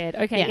 Weird.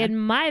 Okay, yeah. In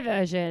my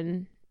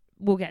version,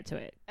 we'll get to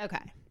it. Okay.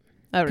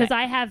 Because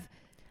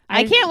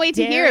I can't wait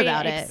to hear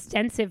about it.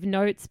 Extensive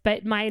notes,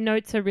 but my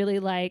notes are really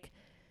like...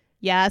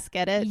 Yes,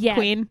 get it? Yeah,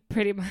 Queen.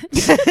 Pretty much.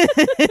 We'll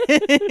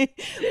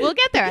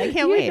get there. I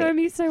can't wait. You know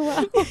me so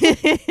well.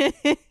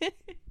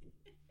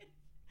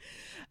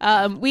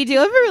 We do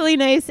have a really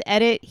nice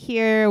edit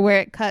here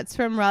where it cuts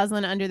from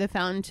Rosalind under the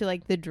fountain to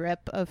like the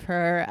drip of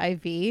her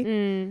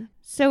IV.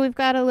 So we've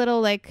got a little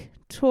like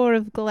tour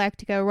of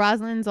Galactica.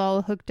 Rosalind's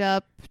all hooked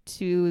up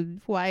to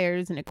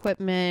wires and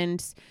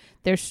equipment.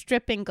 They're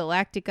stripping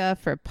Galactica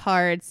for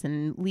parts,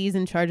 and Lee's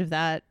in charge of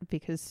that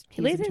because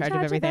he's in charge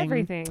of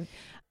everything.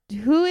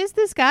 Who is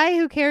this guy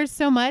who cares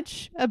so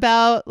much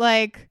about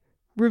like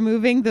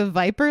removing the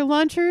Viper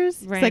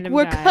launchers? It's like,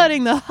 we're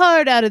cutting the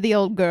heart out of the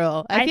old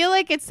girl. I feel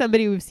like it's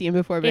somebody we've seen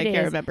before, but I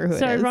can't remember who it is.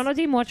 So Ronald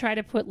D. Moore tried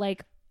to put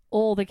like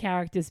all the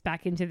characters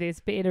back into this,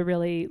 but in a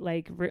really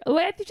like, which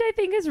I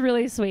think is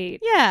really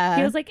sweet. Yeah.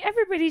 He was like,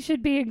 everybody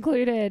should be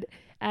included.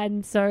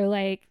 And so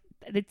like,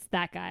 it's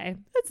that guy.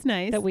 That's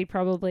nice. That we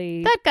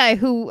probably... That guy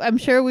who I'm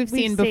sure we've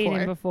seen before. Seen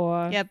him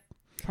before. Yep.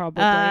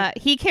 Probably.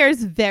 He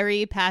cares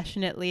very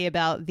passionately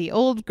about the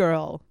old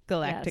girl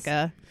Galactica.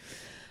 Yes.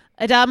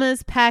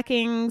 Adama's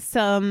packing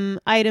some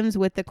items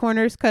with the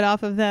corners cut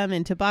off of them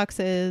into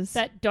boxes.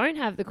 That don't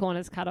have the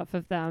corners cut off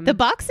of them. The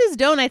boxes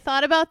don't. I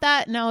thought about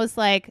that and I was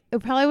like,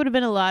 it probably would have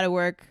been a lot of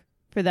work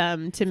for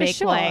them to make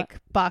like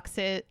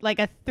boxes, like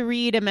a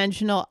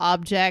 3-dimensional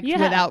object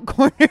without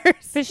corners.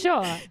 For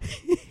sure.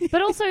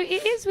 But also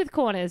it is with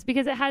corners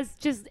because it has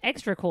just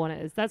extra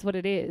corners. That's what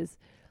it is.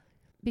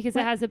 Because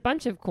it has a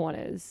bunch of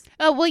corners.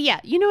 Oh, well,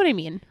 yeah. You know what I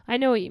mean. I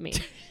know what you mean.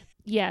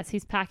 Yes,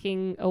 he's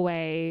paiking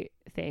away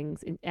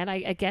things. And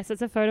I guess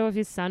it's a photo of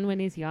his son when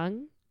he's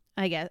young.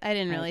 I guess. I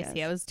didn't really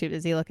see. I was too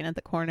busy looking at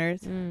the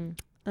corners.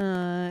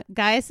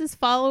 Gaius's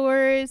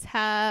followers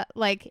have,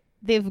 like,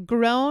 they've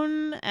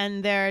grown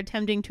and they're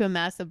attempting to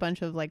amass a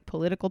bunch of, like,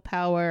 political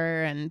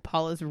power. And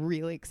Paula's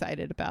really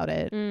excited about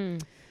it.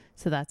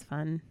 So that's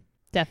fun.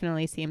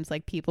 Definitely seems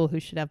like people who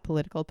should have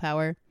political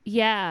power.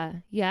 Yeah.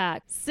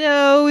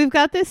 So we've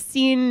got this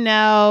scene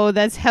now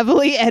that's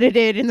heavily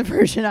edited in the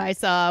version I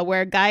saw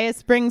where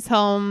Gaius brings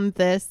home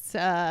this this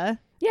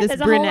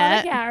there's brunette. A whole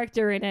other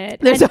character in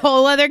it. There's a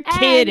whole other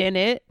kid in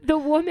it. The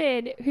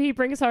woman who he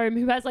brings home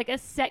who has like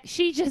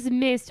she just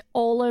missed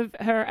all of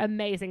her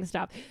amazing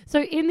stuff.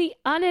 So in the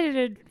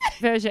unedited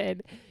version,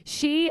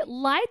 she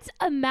lights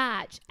a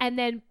match and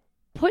then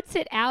puts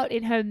it out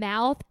in her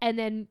mouth and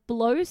then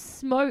blows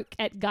smoke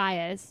at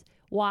Gaius.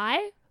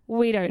 Why?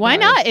 We don't know. Why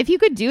not? If you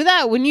could do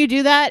that, wouldn't you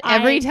do that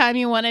every time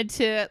you wanted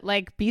to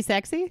like be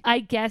sexy? I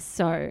guess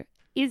so.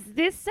 Is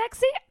this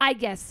sexy? I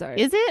guess so.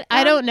 Is it?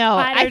 I don't know.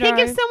 I think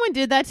if someone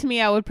did that to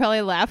me, I would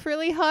probably laugh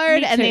really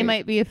hard and they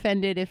might be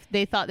offended if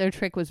they thought their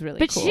trick was really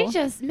cool.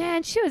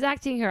 But she was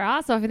acting her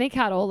ass off and they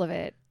cut all of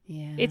it.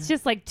 Yeah. It's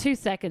just like 2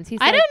 seconds.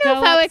 I don't know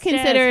if I would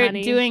consider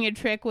doing a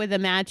trick with a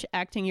match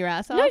acting your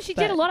ass off. No, she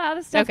did a lot of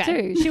other stuff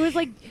too. She was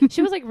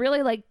like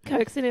really like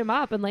coaxing him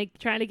up and like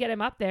trying to get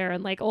him up there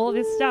and like all of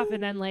this stuff.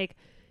 And then like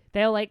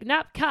they're like,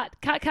 nope, cut.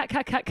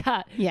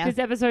 Yeah. This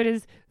episode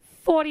is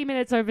 40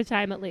 minutes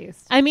overtime at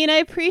least. I mean, I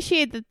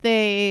appreciate that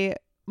they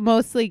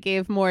mostly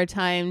gave more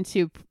time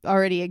to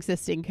already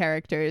existing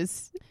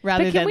characters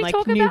rather But can than we like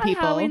talk new about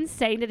people. how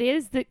insane it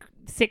is that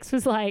Six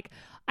was like,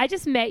 I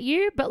just met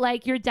you, but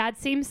like your dad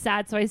seems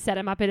sad, so I set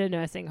him up in a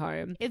nursing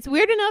home. It's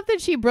weird enough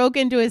that she broke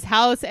into his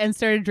house and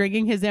started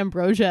drinking his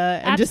ambrosia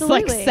and just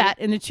like Absolutely. sat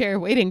in a chair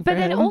waiting for But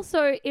then him.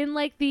 also in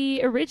like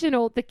the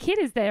original, the kid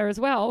is there as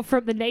well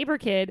from the neighbor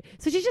kid.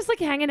 So she's just like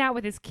hanging out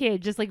with his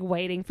kid, just like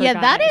waiting for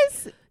that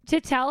Gaius is to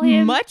tell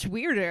him much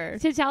weirder.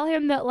 to tell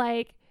him that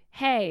like,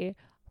 hey,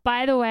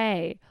 by the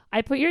way,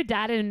 I put your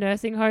dad in a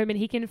nursing home and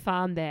he can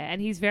farm there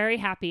and he's very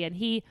happy and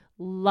he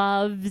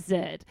loves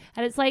it.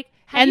 And it's like,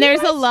 And there's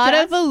a lot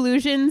of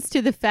allusions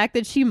to the fact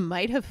that she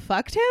might have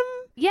fucked him.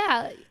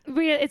 yeah,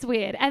 it's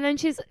weird. And then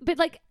but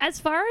like, as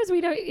far as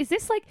we know, is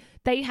this like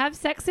they have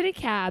sex in a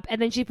cab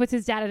and then she puts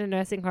his dad in a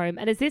nursing home?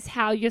 And is this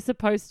how you're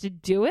supposed to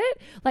do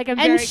it? Like, I'm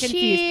very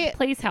confused.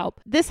 Please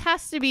help. This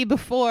has to be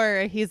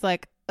before he's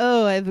like,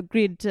 oh, I've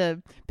agreed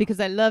to, because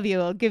I love you,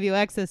 I'll give you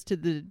access to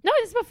the No,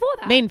 it's before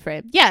that.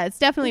 mainframe. Yeah, it's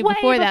definitely Way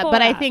before that. before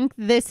But I that. think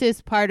this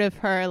is part of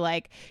her,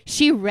 like,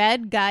 she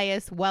read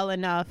Gaius well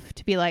enough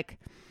to be like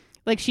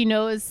she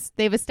knows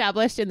they've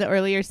established in the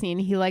earlier scene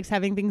he likes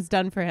having things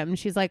done for him. And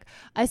she's like,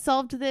 I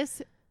solved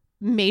this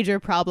major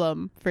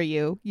problem for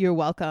you. You're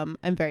welcome.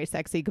 I'm very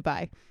sexy.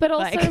 Goodbye. But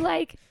also,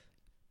 like,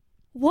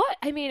 what?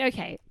 I mean,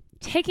 okay,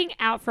 taking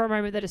out for a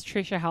moment that it's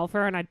Trisha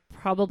Helfer, and I'd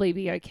probably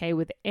be okay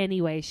with any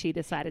way she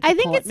decided to I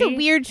think court it's me. a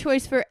weird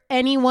choice for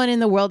anyone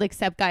in the world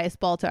except Gaius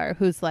Baltar,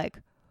 who's like,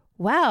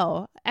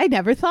 wow, I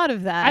never thought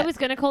of that. I was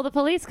going to call the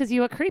police because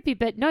you were creepy,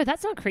 but no,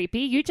 that's not creepy.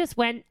 You just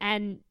went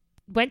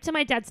to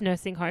my dad's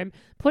nursing home,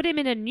 put him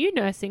in a new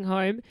nursing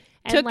home,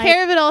 and took like,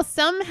 care of it all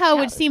somehow,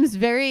 Yeah. which seems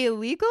very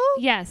illegal.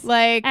 Yes.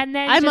 Like, And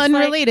then I'm just,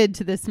 like, unrelated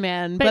to this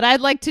man, but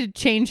I'd like to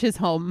change his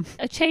home.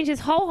 change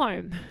his whole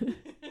home.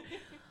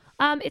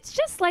 It's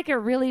just like a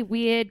really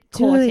weird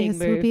courting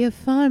move. will be a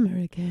farmer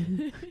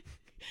again.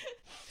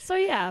 So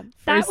yeah,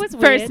 that was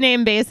weird. First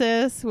name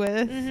basis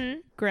with Mhm.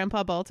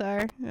 Grandpa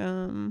Baltar.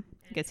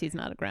 I guess he's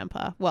not a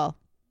grandpa. Well,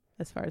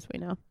 as far as we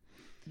know.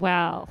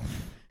 Well,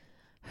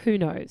 who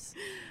knows?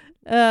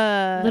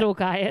 Little Little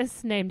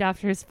Gaius, named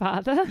after his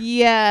father.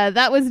 Yeah,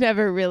 that was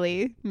never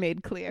really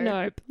made clear.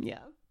 Nope. Yeah.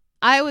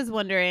 I was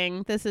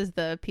wondering, this is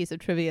the piece of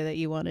trivia that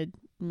you wanted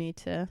me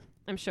to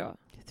I'm sure.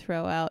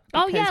 throw out.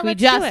 Oh, because yeah, we let's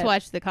do just it.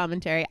 watched the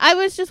commentary. I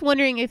was just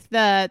wondering if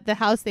the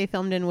house they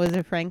filmed in was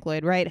a Frank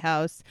Lloyd Wright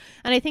house.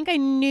 And I think I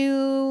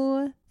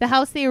knew the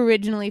house they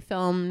originally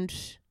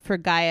filmed for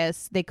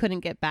Gaius, they couldn't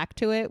get back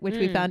to it, which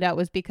we found out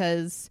was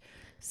because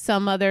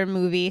some other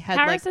movie had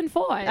Harrison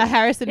Ford. a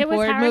Harrison It was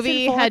Ford Harrison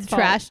movie Ford's had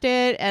fault. trashed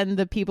it and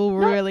the people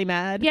were really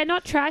mad. Yeah,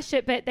 not trash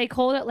it, but they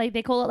call it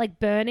like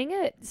burning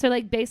it. So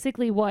like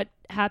basically what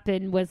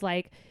happened was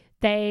like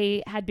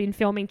they had been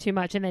filming too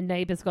much and then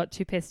neighbors got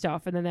too pissed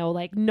off and then they were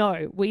like,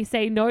 no, we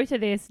say no to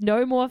this.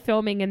 No more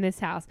filming in this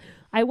house.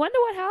 I wonder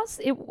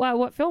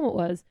what film it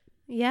was.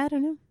 Yeah, I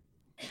don't know.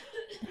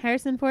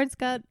 Harrison Ford's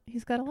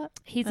he's got a lot.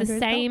 He's under the his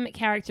same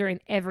character in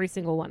every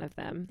single one of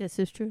them. This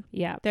is true.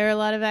 Yeah. There are a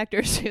lot of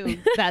actors who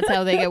that's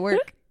how they get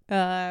work,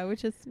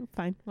 which is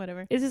fine,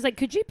 whatever. It's just like,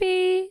 could you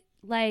be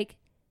like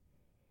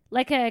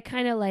a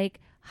kind of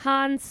like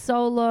Han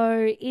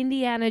Solo,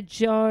 Indiana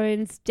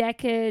Jones,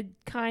 Deckard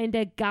kind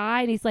of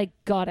guy? And he's like,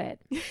 got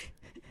it.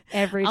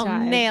 Every I'll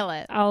time. nail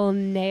it. I'll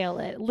nail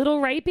it. Little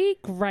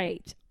rapey?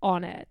 Great.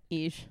 On it.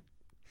 Eesh.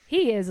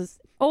 He is.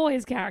 All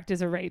his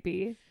characters are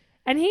rapey.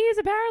 And he is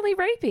apparently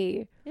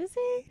rapey. Is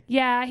he?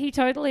 Yeah, he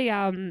totally,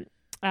 Carrie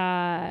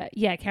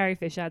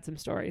Fisher had some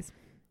stories.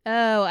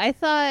 Oh, I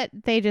thought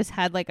they just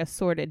had like a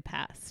sordid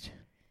past.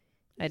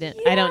 I don't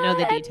know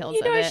the Yeah, details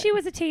and, of it. she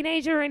was a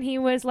teenager and he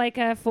was like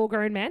a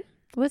full-grown man.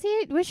 Was she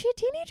a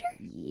teenager?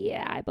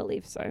 Yeah, I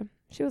believe so.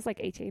 She was like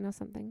 18 or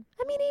something.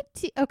 I mean,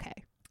 okay.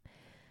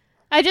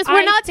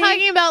 We're not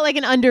talking about like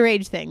an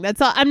underage thing.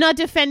 That's all. I'm not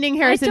defending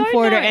Harrison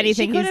Ford or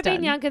anything She could he's have done.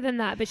 been younger than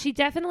that, but she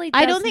definitely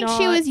I does don't think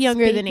she not was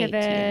younger than speak of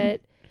 18.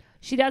 it.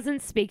 She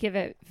doesn't speak of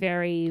it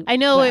very I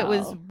know it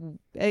well.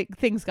 was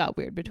things got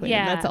weird between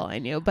them. Yeah. That's all I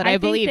knew, but I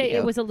think believe that you.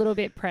 it was a little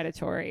bit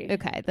predatory.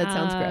 Okay, that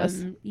sounds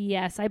gross.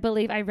 Yes, I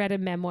believe I read a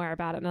memoir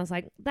about it and I was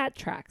like, that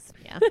tracks.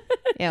 Yeah.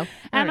 Ew. Am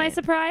I Alright.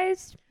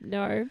 surprised?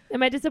 No.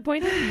 Am I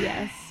disappointed?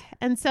 Yes.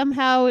 And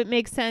somehow it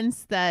makes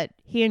sense that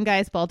he and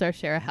Gaius Baltar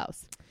share a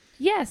house.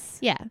 Yes.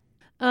 Yeah.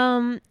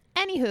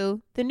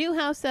 Anywho, the new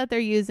house that they're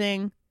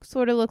using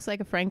sort of looks like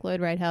a Frank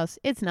Lloyd Wright house.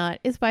 It's not.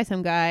 It's by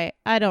some guy.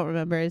 I don't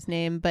remember his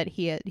name, but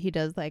he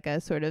does like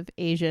a sort of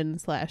Asian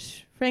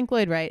 / Frank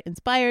Lloyd Wright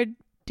inspired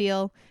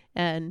deal,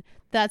 and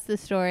that's the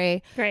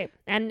story. Great.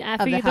 And Of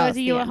for the you, house, those of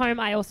you the at end. home,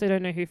 I also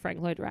don't know who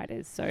Frank Lloyd Wright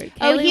is. So Oh,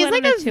 Kaylee he's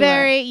went like on a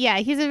tour.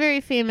 he's a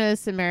very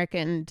famous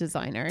American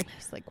designer.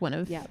 He's like one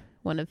of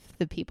one of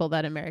the people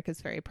that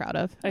America's very proud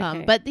of.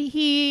 Okay. But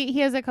he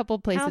has a couple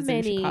places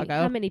in Chicago.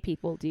 How many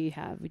people do you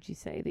have, would you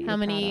say, that you're How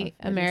proud many of in this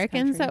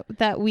Americans country?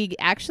 that we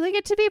actually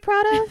get to be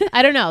proud of?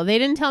 I don't know. They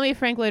didn't tell me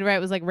Frank Lloyd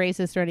Wright was like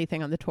racist or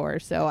anything on the tour,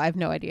 so I have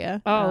no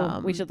idea.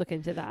 Oh, we should look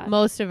into that.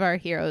 Most of our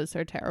heroes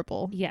are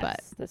terrible. Yes,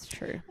 but that's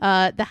true.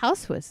 the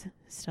house was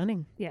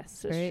stunning. Yes,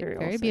 that's Very, true.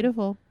 very also.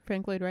 beautiful.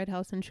 Frank Lloyd Wright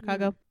house in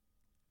Chicago.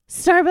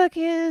 Starbuck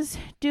is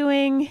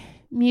doing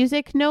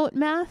music note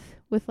math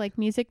with like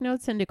music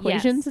notes and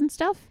equations and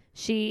stuff.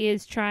 She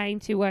is trying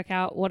to work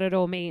out what it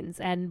all means.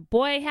 And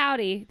boy,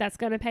 howdy, that's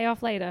going to pay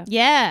off later.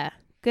 Yeah.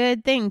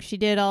 Good thing she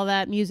did all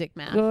that music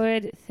math.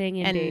 Good thing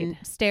indeed. And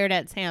stared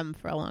at Sam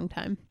for a long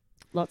time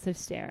Lots of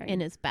staring. in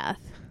his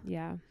bath.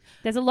 Yeah.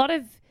 There's a lot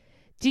of...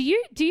 Do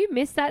you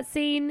miss that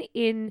scene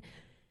in...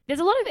 There's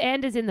a lot of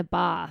Anders in the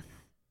bath.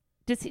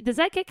 Does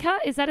that get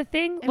cut? Is that a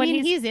thing? I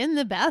mean, he's in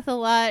the bath a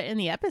lot in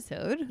the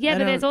episode. Yeah,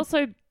 but there's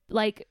also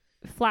like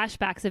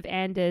flashbacks of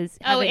Anders.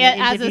 Oh, having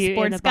an as a interview in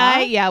sports the guy?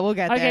 bath. Yeah, we'll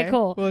get there. Okay,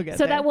 cool. We'll get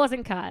so there. that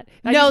wasn't cut.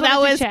 No,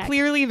 that was check.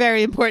 clearly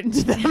very important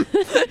to them.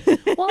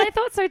 Well, I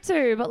thought so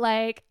too, but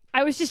like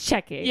I was just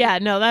checking. Yeah,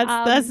 no, that's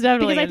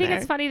definitely because I in think there.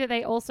 it's funny that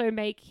they also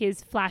make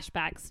his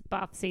flashbacks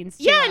bath scenes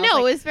too. Yeah, I was no,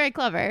 like, it was very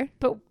clever.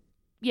 but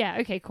yeah,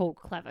 okay, cool,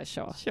 clever,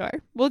 sure. Sure.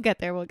 We'll get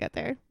there.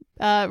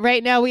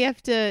 Right now we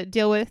have to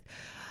deal with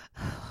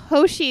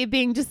Hoshi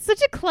being just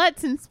such a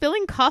klutz and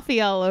spilling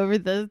coffee all over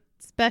the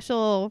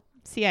special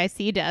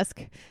CIC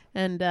desk.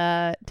 And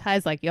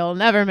Ty's like, you'll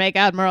never make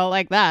Admiral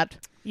like that.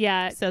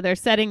 Yeah, So they're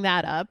setting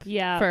that up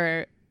yeah.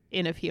 for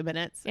in a few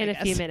minutes. In a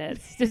few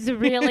minutes, this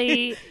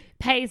really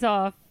pays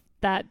off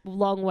that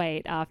long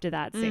wait after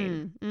that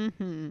scene.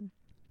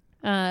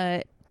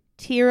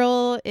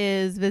 Tyrell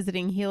is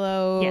visiting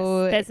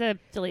Hilo. Yes, there's a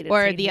deleted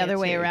or scene the here other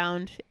way too.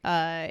 around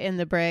in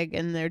the brig,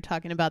 and they're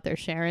talking about their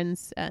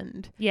Sharons,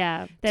 and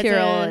Yeah,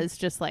 Tyrell is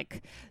just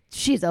like,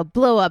 she's a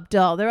blow-up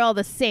doll. They're all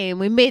the same.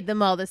 We made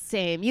them all the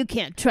same. You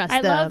can't trust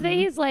I them. love that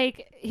he was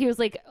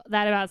like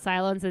that about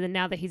Cylons, and then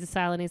now that he's a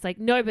Cylon, he's like,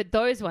 no, but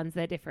those ones,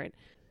 they're different.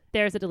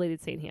 There's a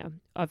deleted scene here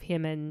of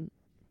him and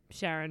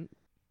Sharon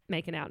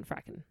making out and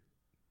fracking.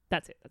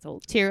 That's it. That's all.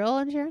 Tyrell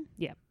and Sharon?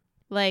 Yeah.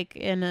 Like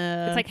in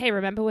a... It's like, hey,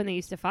 remember when they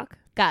used to fuck?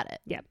 Got it.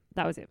 Yeah,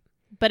 that was it.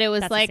 But it was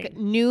That's the like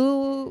scene.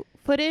 new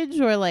footage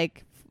or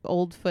like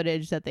old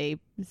footage that they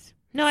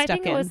No, I stuck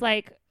think it in? was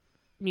like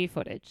new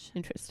footage.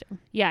 Interesting.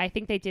 Yeah, I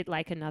think they did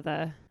like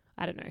another.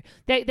 I don't know.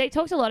 They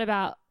talked a lot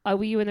about.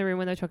 Were you in the room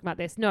when they were talking about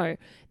this? No,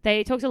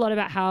 they talked a lot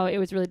about how it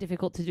was really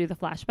difficult to do the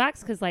flashbacks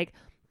because like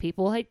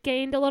people had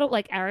gained a lot of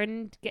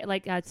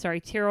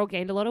Tyrell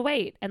gained a lot of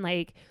weight and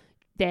like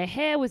their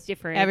hair was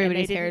different.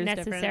 Everybody's and they hair didn't is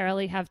different.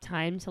 necessarily have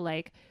time to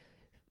like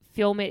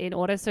film it in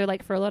order. So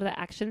like for a lot of the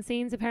action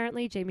scenes,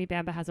 apparently Jamie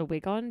Bamber has a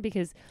wig on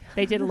because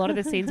they did a lot of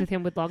the scenes with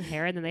him with long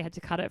hair and then they had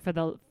to cut it for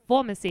the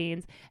former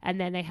scenes and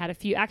then they had a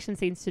few action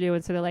scenes to do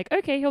and so they're like,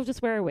 okay, he'll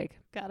just wear a wig.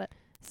 Got it.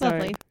 So,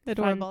 Lovely.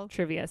 Adorable. fun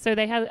trivia. So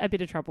they had a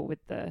bit of trouble with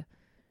the...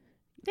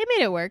 They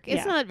made it work. It's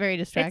Yeah. not very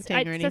distracting or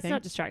anything. That's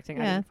not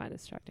distracting. I Yeah. didn't find it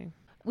distracting.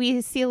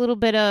 We see a little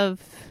bit of...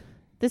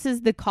 This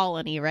is the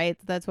colony, right?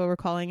 That's what we're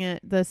calling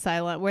it. The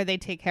silent... Where they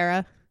take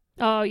Hera.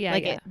 Oh, yeah,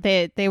 like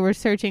yeah. they were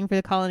searching for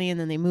the colony and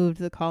then they moved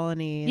the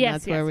colony and Yes,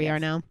 that's where yes, we yes. are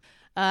now.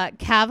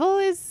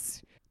 Cavill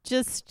is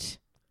just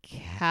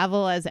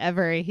Cavill as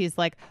ever. He's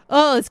like,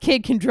 oh, this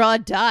kid can draw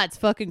dots.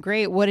 Fucking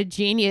great. What a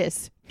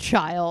genius,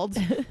 child.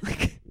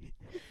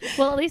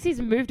 Well, at least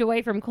he's moved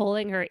away from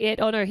calling her it.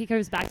 Oh, no, he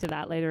goes back to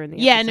that later in the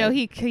Yeah, episode. no,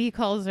 he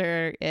calls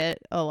her it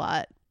a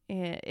lot.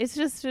 Yeah, it's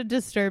just a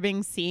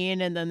disturbing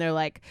scene. And then they're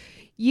like,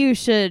 you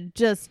should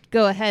just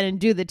go ahead and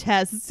do the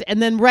tests.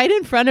 And then right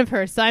in front of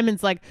her,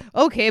 Simon's like,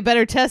 okay,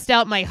 better test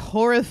out my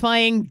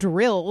horrifying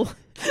drill.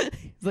 He's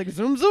like,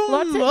 zoom, zoom.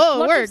 Lots it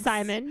of works.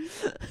 Simon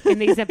in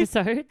these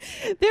episodes.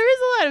 There is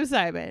a lot of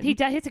Simon. He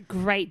has a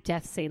great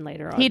death scene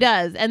later on. He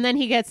does. And then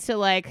he gets to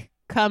like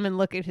come and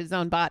look at his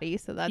own body.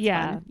 So that's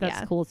fun.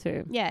 That's cool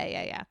too.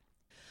 Yeah.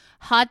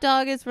 Hot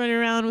Dog is running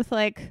around with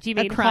like Do you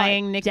a mean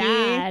crying hot Nikki.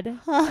 dad?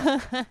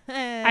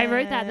 I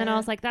wrote that and then I Uh.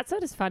 was like, that's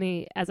not as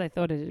funny as I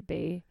thought it'd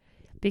be.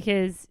 But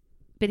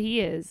he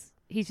is.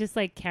 He's just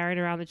like carrying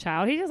around the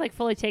child. He's just like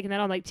fully taking that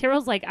on. Like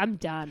Tyrell's like, I'm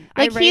done.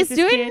 Like I raised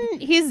this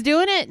kid. he's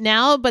doing it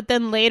now, but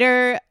then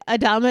later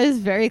Adama is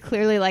very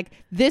clearly like,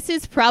 this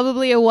is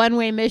probably a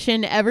one-way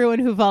mission. Everyone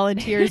who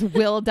volunteers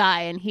will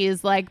die. And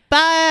he's like,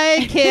 bye,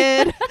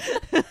 kid.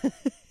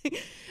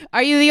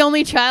 Are you the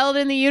only child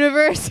in the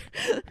universe?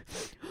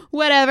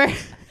 Whatever.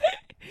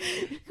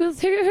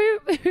 Because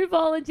who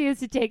volunteers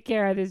to take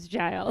care of this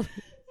child?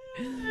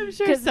 I'm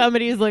sure 'Cause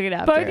somebody's looking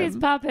after Both him. his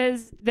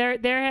papas, they're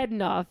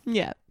heading off.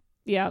 Yeah.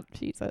 Yep.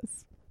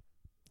 Jesus.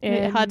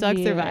 And Hot Dog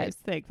yeah. survives,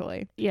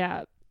 thankfully.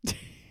 Yeah.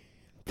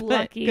 But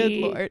Lucky. good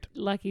Lord.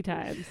 Lucky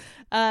times.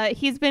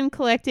 He's been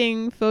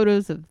collecting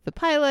photos of the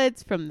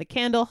pilots from the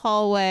candle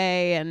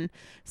hallway and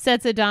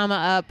sets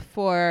Adama up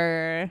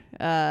for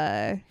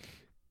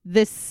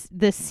this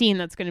scene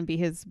that's going to be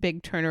his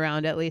big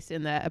turnaround, at least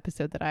in the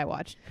episode that I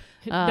watched.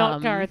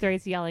 Not Cara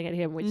Thrace yelling at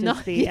him, which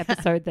is the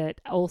episode that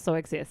also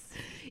exists.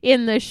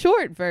 In the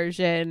short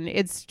version,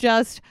 it's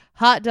just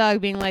Hot Dog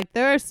being like,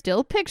 there are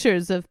still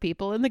pictures of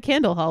people in the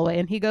candle hallway.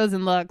 And he goes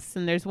and looks,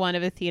 and there's one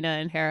of Athena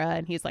and Hera,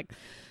 and he's like,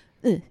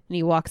 ugh, and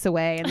he walks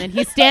away. And then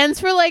he stands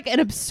for like an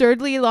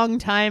absurdly long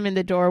time in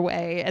the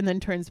doorway and then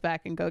turns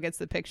back and gets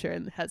the picture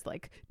and has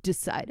like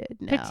decided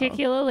now.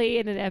 Particularly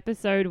in an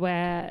episode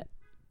where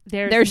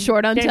they're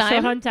short on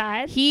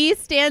time. He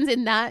stands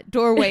in that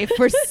doorway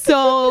for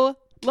so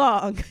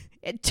long.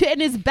 And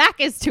his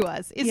back is to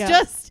us. It's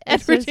just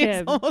Edward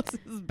James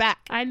Olmos' back.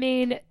 I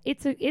mean,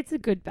 it's a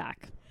good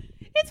back.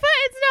 It's fine.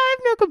 I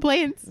have no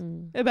complaints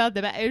about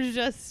the back. It was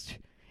just,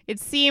 it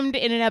seemed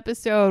in an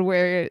episode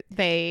where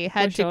they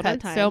had to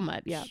cut so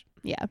much.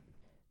 Yeah.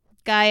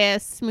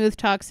 Gaius smooth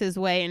talks his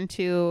way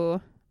into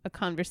a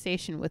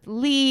conversation with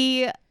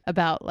Lee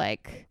about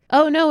like,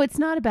 oh no, it's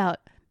not about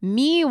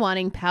me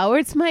wanting power.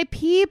 It's my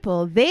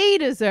people. They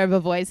deserve a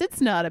voice. It's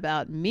not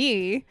about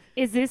me.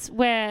 Is this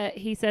where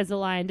he says the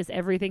line, does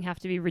everything have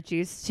to be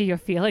reduced to your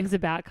feelings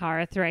about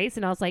Cara Thrace?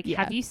 And I was like,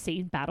 have you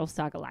seen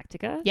Battlestar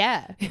Galactica?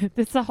 Yeah.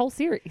 That's the whole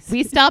series.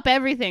 We stop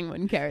everything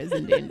when Kara's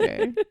in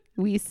danger.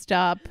 We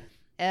stop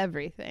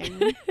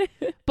everything.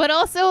 But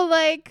also,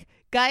 like,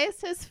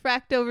 Gaius has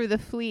fracked over the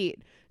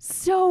fleet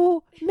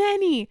so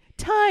many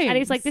times. And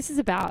he's like, this is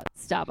about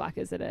Starbuck,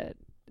 isn't it?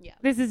 Yeah.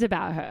 This is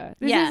about her.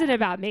 This isn't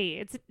about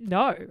me.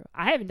 No,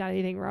 I haven't done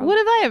anything wrong. What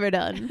have I ever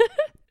done?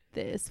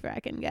 This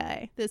fracking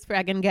guy. This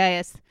fracking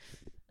Gaius.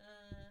 Where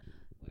are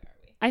we?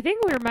 I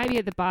think we might be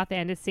at the Bath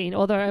Anders scene,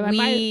 although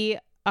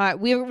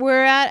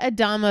we're at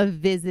Adama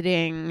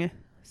visiting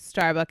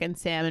Starbuck and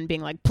Sam and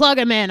being like, plug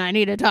him in. I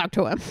need to talk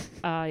to him.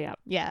 Oh, yeah.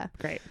 Yeah.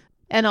 Great.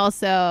 And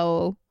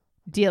also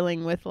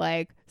dealing with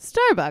like,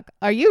 Starbuck,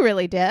 are you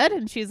really dead?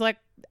 And she's like,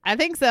 I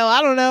think so.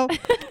 I don't know.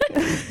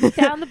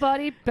 Down the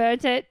body,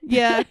 burnt it.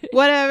 Yeah,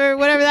 whatever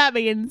that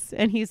means.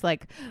 And he's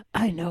like,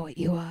 I know what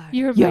you are.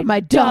 You're my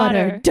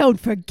daughter. Don't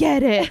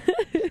forget it.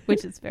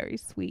 Which is very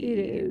sweet. It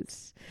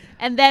is.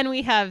 And then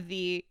we have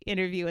the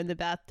interview in the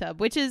bathtub,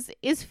 which is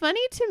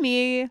funny to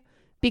me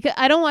because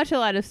I don't watch a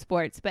lot of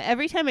sports, but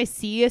every time I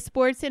see a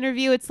sports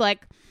interview, it's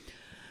like,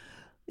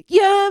 yeah,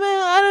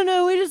 man, I don't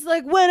know. We just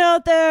like went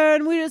out there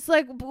and we just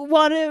like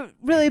wanted it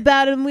really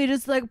bad and we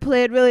just like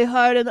played really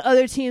hard and the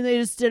other team, they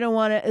just didn't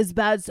want it as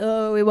bad.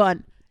 So we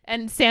won.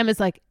 And Sam is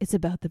like, it's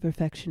about the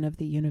perfection of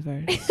the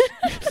universe.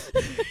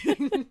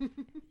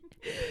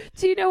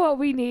 Do you know what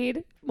we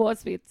need? More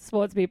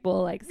sports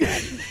people like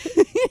Sam.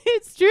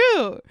 It's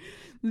true.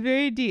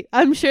 Very deep.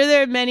 I'm sure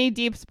there are many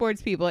deep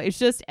sports people. It's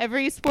just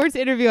every sports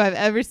interview I've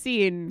ever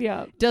seen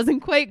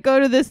doesn't quite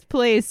go to this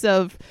place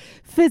of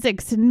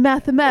physics and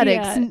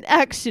mathematics and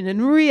action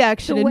and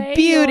reaction and beauty.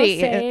 The way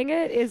you're saying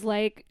it is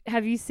like,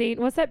 have you seen,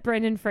 what's that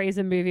Brendan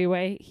Fraser movie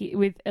where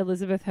with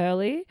Elizabeth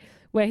Hurley,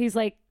 where he's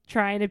like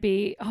trying to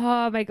be,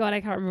 oh my God,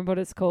 I can't remember what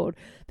it's called.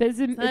 Is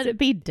it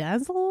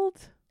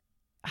Bedazzled?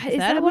 Is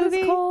that what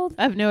it's called?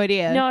 I have no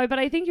idea. No, but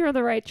I think you're on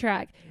the right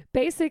track.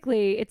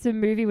 Basically, it's a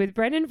movie with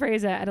Brendan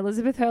Fraser and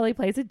Elizabeth Hurley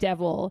plays a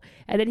devil,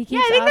 and then he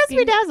keeps asking, that's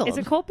Bedazzled. Is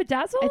it called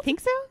Bedazzled? I think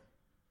so.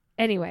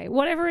 Anyway,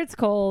 whatever it's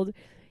called,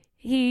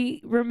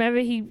 he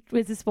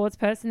was a sports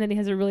person, then he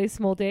has a really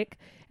small dick,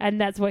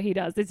 and that's what he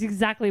does. It's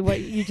exactly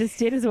what you just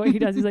did is what he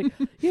does. He's like,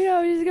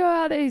 just go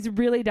out there. He's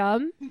really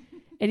dumb.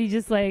 And he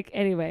just like,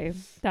 anyway,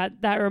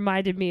 that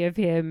reminded me of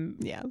him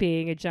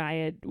being a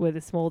giant with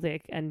a small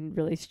dick and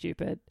really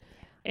stupid.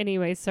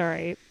 Anyway,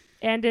 sorry.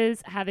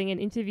 Anders having an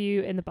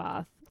interview in the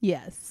bath.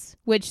 Yes,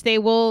 which they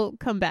will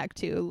come back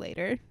to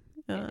later.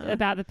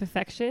 About the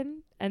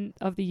perfection and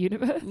of the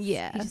universe.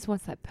 Yeah. He just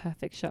wants that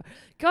perfect shot.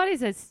 God,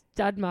 he's a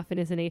stud muffin,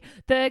 isn't he?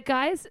 The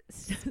guys...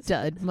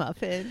 Stud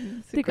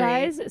muffin. The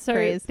guys... So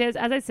there's,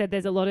 as I said,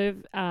 there's a lot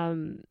of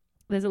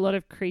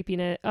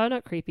creepiness. Oh,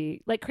 not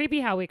creepy. Like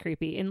creepy how we're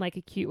creepy in like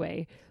a cute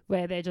way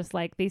where they're just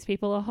like, these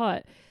people are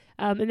hot.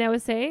 And they were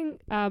saying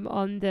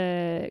on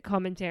the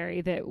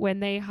commentary that when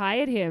they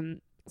hired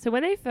him... So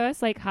when they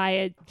first like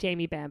hired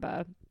Jamie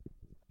Bamber...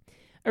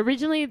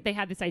 Originally, they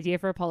had this idea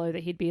for Apollo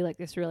that he'd be like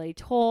this really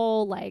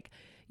tall, like,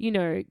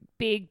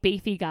 big,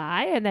 beefy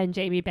guy. And then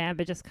Jamie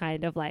Bamber just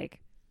kind of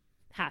like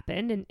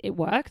happened and it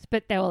worked.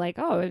 But they were like,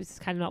 oh, it was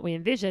kind of not what we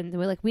envisioned. And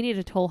we're like, we need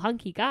a tall,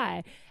 hunky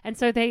guy. And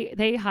so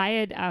they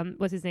hired,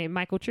 what's his name?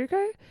 Michael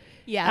Trucco?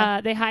 Yeah.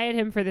 They hired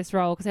him for this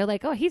role because they were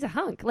like, oh, he's a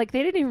hunk. Like,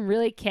 they didn't even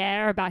really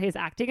care about his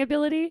acting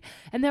ability.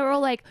 And they were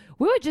all like,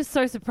 we were just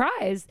so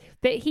surprised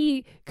that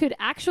he could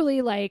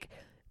actually like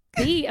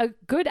be a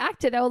good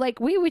actor. They were like,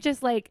 we were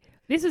just like,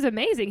 this was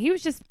amazing. He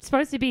was just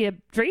supposed to be a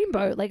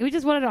dreamboat. Like, we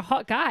just wanted a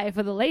hot guy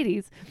for the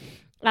ladies.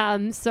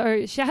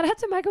 So shout out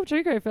to Michael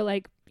Trucco for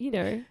like,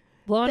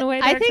 blowing away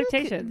their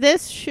expectations.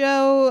 This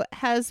show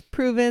has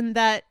proven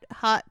that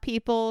hot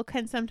people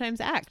can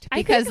sometimes act.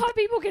 I think hot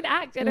people can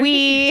act.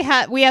 We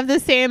have the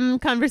same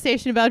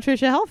conversation about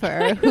Tricia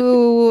Helfer,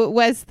 who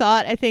was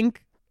thought, I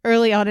think,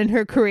 early on in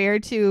her career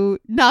to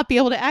not be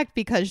able to act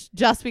because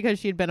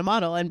she'd been a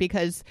model and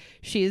because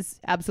she's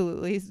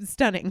absolutely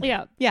stunning.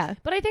 Yeah. Yeah.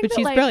 But I think But that,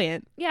 she's like,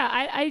 brilliant. Yeah,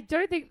 I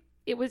don't think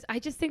it was. I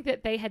just think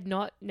that they had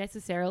not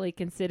necessarily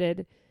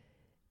considered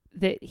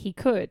that he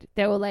could.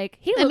 They were like,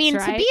 he looks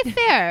right. To be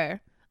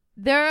fair,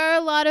 there are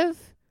a lot of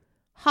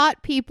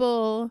hot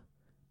people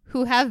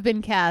who have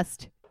been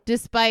cast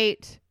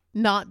despite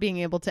not being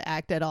able to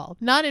act at all.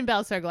 Not in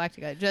Battlestar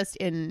Galactica, just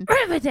in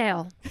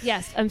Riverdale.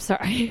 Yes, I'm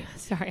sorry.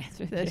 Sorry.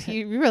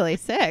 You're really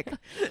sick.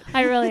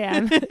 I really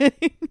am.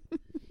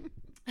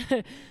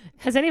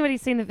 Has anybody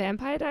seen The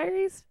Vampire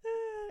Diaries?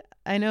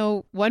 I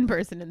know one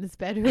person in this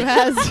bed who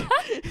has.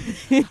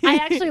 I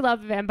actually love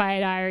Vampire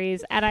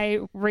Diaries, and I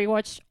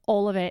rewatched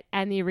all of it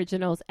and the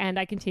originals, and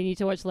I continue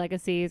to watch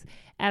Legacies,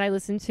 and I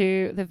listen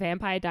to the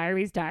Vampire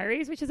Diaries,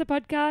 which is a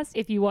podcast.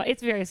 If you want,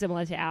 it's very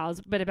similar to ours,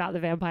 but about the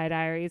Vampire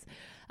Diaries.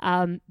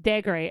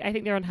 They're great. I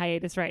think they're on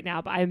hiatus right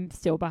now, but I'm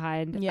still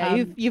behind.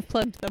 Yeah, you've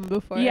plugged them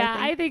before. Yeah,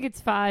 I think it's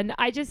fun.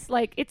 I just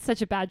it's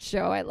such a bad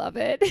show. I love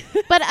it.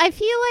 But I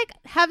feel like,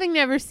 having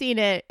never seen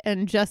it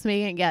and just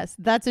making a guess,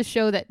 that's a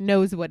show that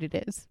knows what it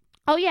is.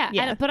 Oh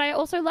yeah. But I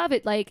also love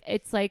it.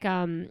 It's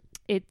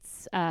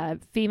a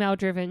female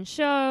driven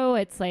show.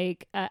 It's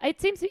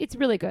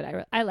really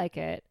good. I like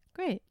it.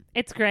 Great.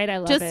 It's great. I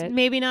love it. Just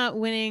maybe not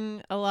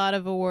winning a lot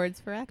of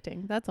awards for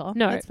acting. That's all.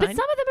 No, that's but fine.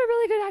 some of them are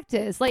really good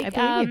actors.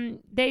 I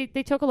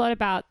They talk a lot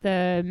about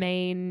the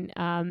main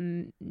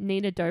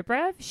Nina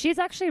Dobrev. She's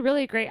actually a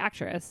really great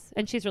actress,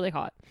 and she's really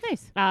hot.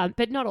 Nice.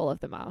 But not all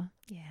of them are.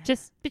 Yeah.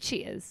 But she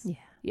is. Yeah.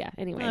 Yeah.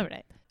 Anyway. All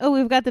right. Oh,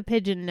 we've got the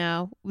pigeon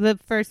now. The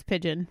first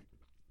pigeon.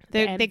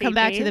 They come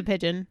back to the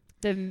pigeon.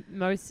 The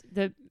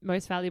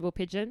most valuable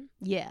pigeon.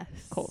 Yes.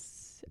 Cool.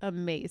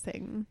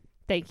 Amazing.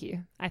 Thank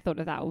you. I thought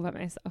of that all by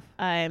myself.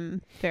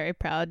 I'm very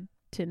proud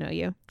to know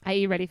you. Are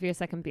you ready for your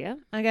second beer?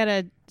 I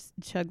gotta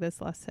chug this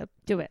last sip.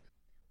 Do it.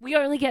 We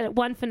only get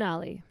one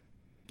finale.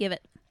 Give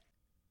it.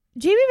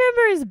 Jamie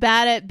Member is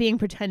bad at being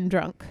pretend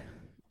drunk.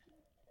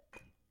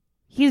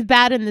 He's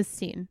bad in this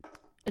scene.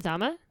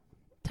 Adama?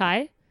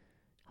 Ty?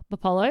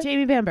 Apollo?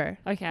 Jamie Bamber.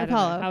 Okay, I don't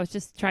Apollo. know. I was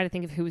just trying to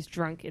think of who was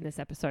drunk in this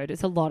episode.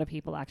 It's a lot of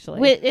people,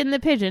 actually. In the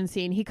pigeon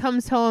scene, he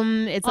comes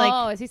home. It's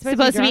is he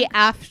supposed to be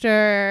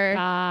after.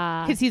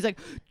 Because he's like,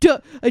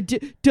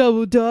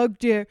 double dog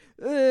dare,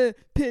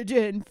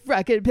 pigeon,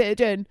 frickin'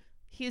 pigeon.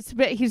 He's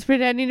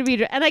pretending to be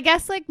drunk. And I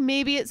guess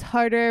maybe it's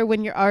harder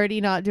when you're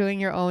already not doing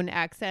your own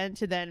accent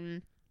to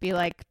then be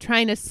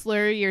trying to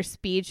slur your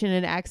speech in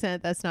an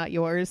accent that's not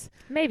yours.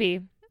 Maybe.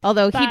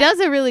 Although he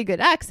does a really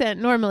good accent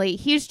normally.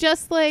 He's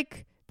just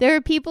there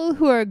are people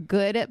who are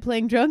good at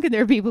playing drunk and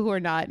there are people who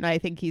are not, and I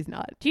think he's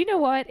not. Do you know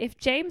what? If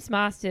James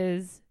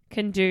Masters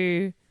can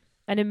do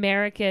a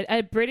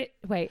British...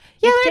 Wait.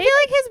 Yeah, but I feel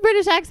like his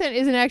British accent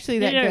isn't actually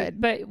that good.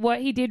 But what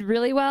he did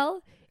really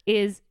well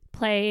is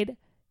played,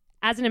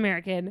 as an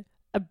American,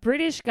 a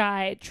British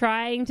guy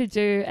trying to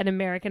do an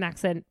American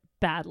accent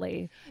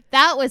badly.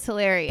 That was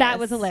hilarious.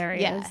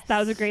 Yes. That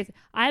was a great...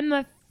 I'm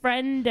a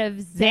friend of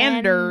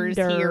Xander's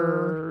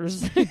here.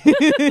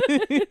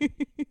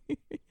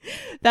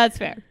 That's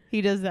fair.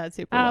 He does that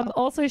super well.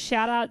 Also,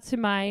 shout out to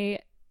my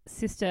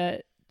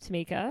sister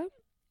Tamika,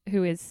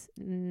 who is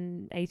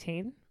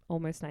 18,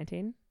 almost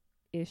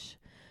 19-ish,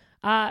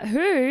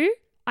 who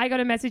I got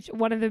a message,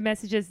 one of the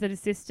messages that a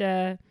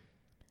sister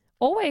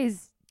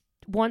always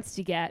wants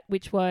to get,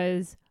 which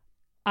was,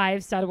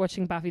 I've started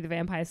watching Buffy the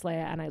Vampire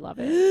Slayer and I love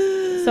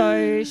it.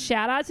 So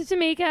shout out to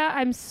Tamika.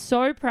 I'm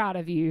so proud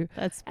of you.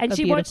 And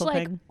she watched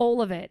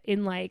all of it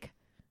in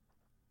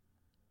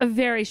a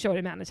very short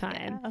amount of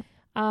time. Yeah.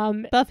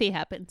 Buffy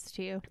happens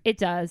to you. It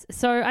does.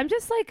 So I'm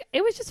just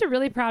it was just a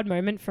really proud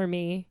moment for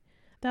me.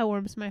 That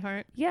warms my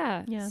heart.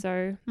 Yeah.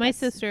 So my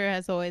sister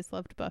has always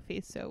loved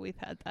Buffy, so we've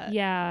had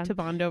that to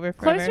bond over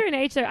forever. Closer in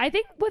age, though. I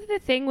think the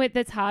thing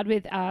that's hard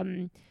with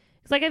because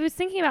I was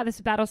thinking about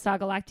this Battlestar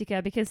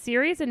Galactica, because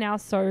series are now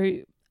so,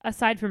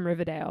 aside from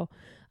Riverdale,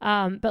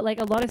 but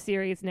a lot of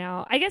series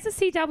now, I guess the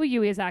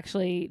CW is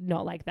actually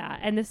not like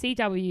that, and the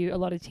CW, a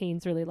lot of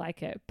teens really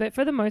like it, but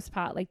for the most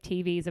part,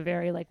 TVs are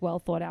very well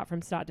thought out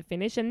from start to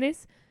finish, and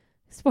this,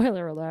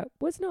 spoiler alert,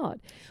 was not.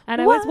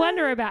 And I always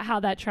wonder about how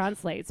that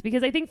translates,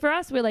 because I think for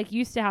us, we're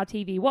used to how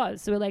TV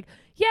was, so we're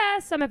yeah,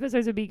 some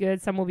episodes will be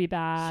good, some will be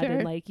bad, sure.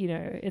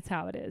 And it's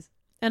how it is.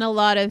 And a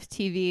lot of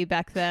TV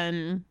back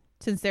then,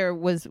 since there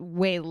was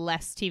way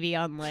less TV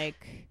on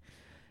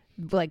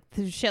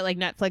shit like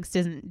Netflix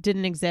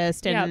didn't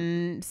exist,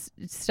 and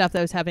stuff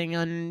that was happening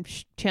on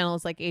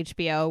channels like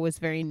HBO was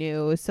very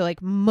new. So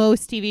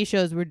most TV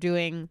shows were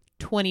doing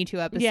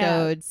 22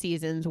 episode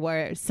seasons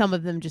where some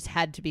of them just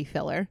had to be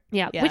filler.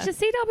 Yeah. Which the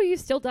CW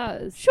still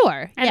does.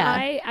 Sure. And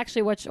I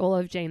actually watched all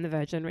of Jane the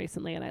Virgin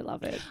recently and I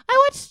love it.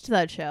 I watched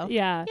that show.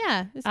 Yeah.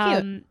 Yeah. It's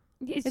cute.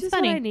 It's just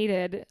funny. what I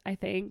needed, I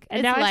think. And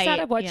it's now light, I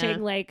started watching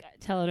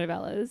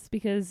telenovelas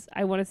because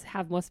I want to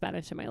have more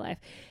Spanish in my life.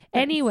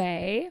 Nice.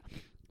 Anyway,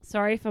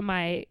 sorry for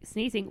my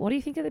sneezing. What do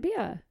you think of the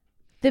beer?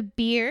 The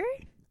beer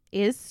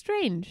is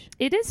strange.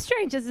 It is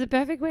strange. It's the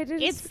perfect way to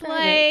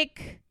describe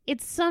it.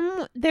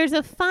 there's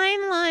a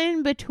fine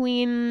line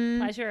between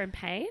pleasure and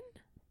pain.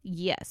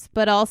 Yes,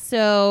 but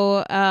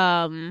also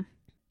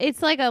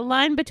it's like a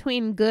line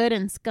between good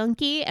and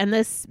skunky, and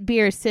this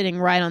beer is sitting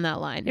right on that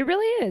line. It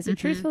really is. It Mhm.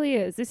 truthfully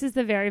is. This is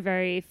the very,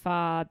 very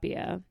far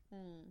beer.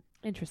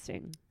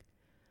 Interesting.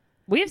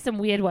 We have some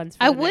weird ones.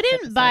 For I the next wouldn't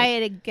episode. buy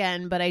it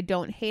again, but I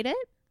don't hate it.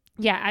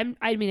 Yeah,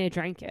 I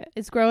drank it,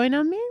 It's growing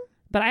on me.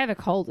 but I have a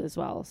cold as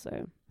well.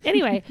 So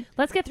anyway,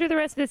 let's get through the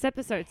rest of this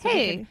episode. So we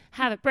Hey. can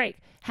have a break,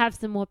 have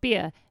some more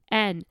beer,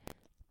 and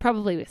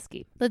probably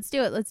whiskey. Let's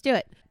do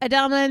it.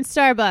 Adama and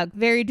Starbug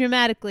very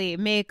dramatically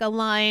make a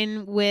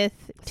line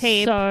with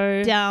tape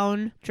So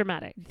down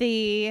dramatic.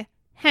 the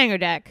hangar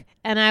deck.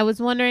 And I was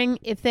wondering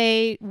if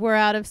they were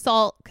out of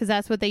salt, because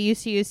that's what they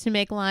used to use to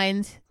make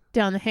lines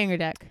down the hangar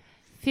deck.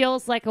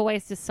 Feels like a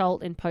waste of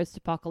salt in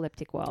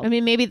post-apocalyptic world. I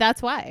mean, maybe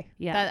that's why.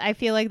 Yeah. I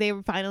feel like they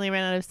finally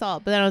ran out of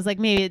salt. But then I was like,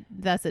 maybe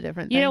that's a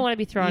different thing. You don't want to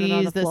be throwing You it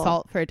on use the floor.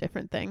 salt for a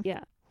different thing.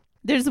 Yeah.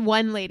 There's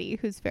one lady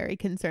who's very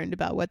concerned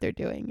about what they're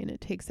doing, and it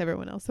takes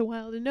everyone else a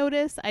while to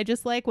notice. I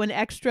just like when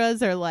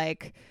extras are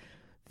like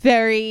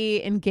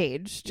very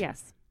engaged.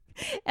 Yes.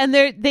 And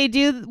they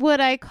do what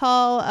I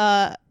call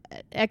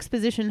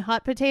exposition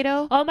hot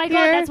potato. Oh my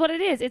god, here. that's what it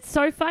is. It's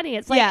so funny.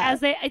 It's like Yeah.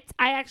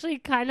 I actually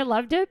kind of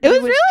loved it. It but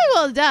was really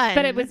well done.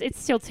 but it's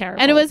still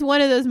terrible. And it was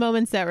one of those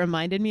moments that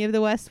reminded me of The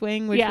West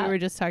Wing, which Yeah. we were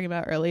just talking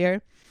about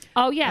earlier.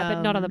 Oh yeah,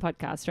 but not on the Um,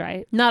 podcast,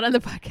 right? Not on the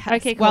podcast.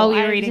 Okay, cool. While we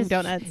I were eating just-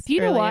 donuts. You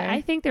know what? earlier.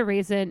 I think the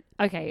reason,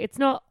 okay, it's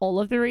not all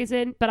of the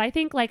reason, but I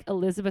think like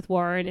Elizabeth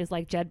Warren is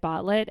like Jed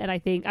Bartlett. And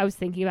I was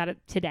thinking about it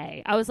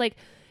today. I was like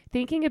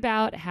thinking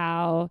about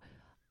how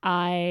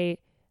I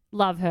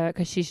love her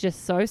because she's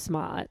just so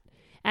smart.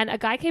 And a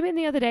guy came in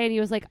the other day and he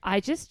was like, I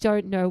just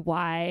don't know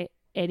why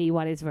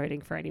anyone is voting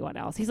for anyone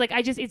else. He's like,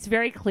 it's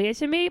very clear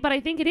to me, but I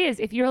think it is.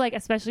 If you're like,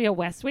 especially a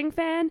West Wing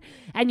fan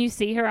and you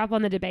see her up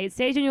on the debate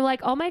stage and you're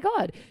like, oh my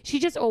God, she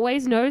just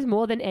always knows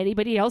more than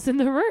anybody else in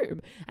the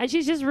room. And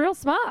she's just real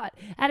smart.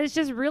 And it's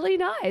just really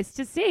nice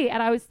to see.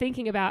 And I was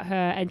thinking about her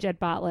and Jed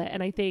Bartlett,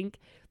 and I think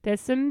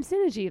there's some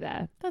synergy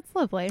there. That's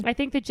lovely. I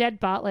think the Jed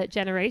Bartlett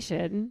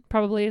generation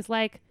probably is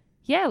like,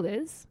 yeah,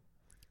 Liz.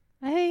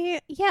 I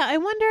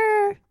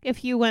wonder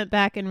if you went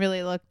back and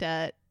really looked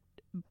at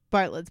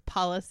Bartlett's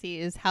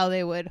policies, how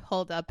they would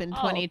hold up in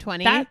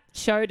 2020. That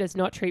show does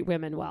not treat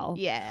women well.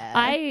 Yeah.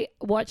 I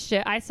watched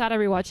it. I started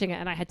rewatching it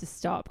and I had to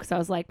stop because I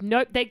was like,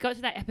 nope. They got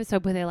to that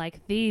episode where they're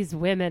like, these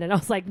women. And I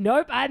was like,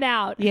 nope, I'm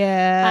out.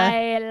 Yeah.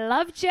 I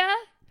loved you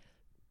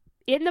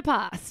in the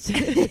past.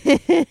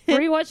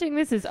 Rewatching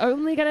this is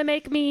only going to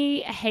make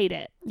me hate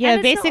it. Yeah,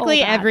 And it's not all basically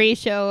bad. every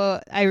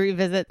show I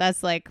revisit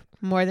that's like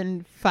more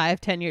than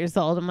 5-10 years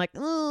old, I'm like,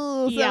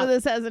 oh, some Yeah. of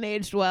this hasn't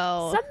aged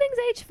well. Some things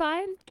age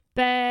fine,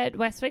 but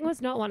West Wing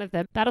was not one of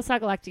them.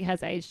 Battlestar Galactica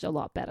has aged a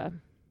lot better.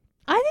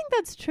 I think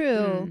that's true.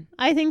 Mm.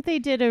 I think they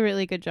did a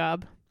really good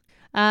job.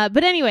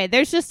 But anyway,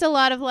 there's just a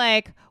lot of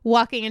like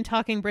walking and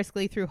talking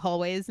briskly through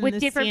hallways in With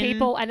this different scene,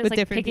 people, and it's with like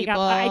different picking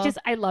people. up.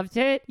 I loved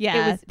it. Yeah,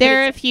 It was,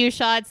 there are a few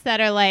shots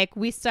that are like,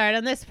 we start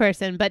on this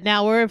person, but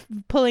now we're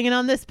pulling it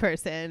on this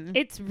person.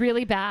 it's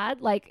really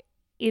bad, like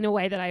in a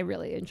way that I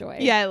really enjoy.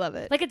 Yeah, I love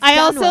it. Like, it's I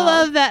done also well.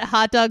 love that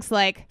Hot Dog's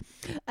like,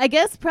 I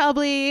guess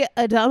probably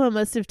Adama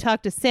must have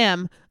talked to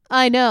Sam.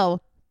 I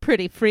know.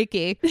 Pretty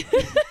freaky.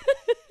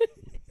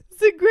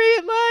 It's a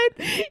great line.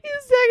 He's talking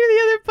to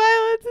the other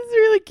pilots. It's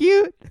really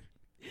cute.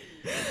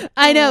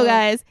 I know,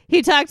 guys.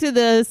 He talked to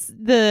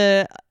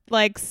the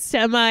like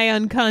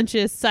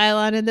semi-unconscious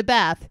Cylon in the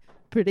bath.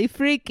 Pretty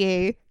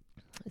freaky.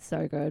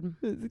 So good.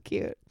 It's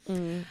cute.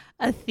 Mm.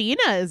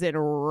 Athena is in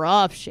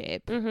rough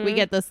shape. Mhm. We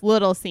get this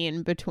little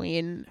scene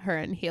between her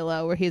and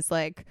Hilo where he's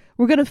like,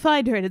 we're going to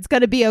find her and it's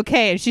going to be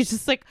okay. And she's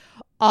just like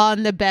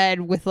on the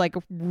bed with like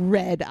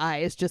red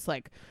eyes, just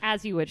like,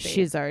 As you would be.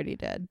 she's already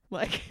dead.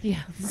 Like,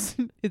 yeah.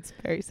 it's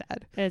very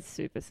sad. It's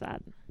super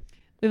sad.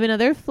 We have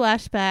another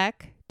flashback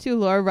to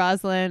Laura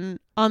Roslin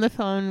on the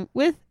phone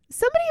with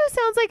somebody who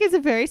sounds like is a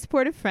very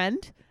supportive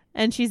friend.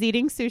 And she's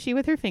eating sushi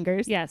with her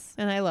fingers. Yes.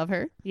 And I love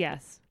her.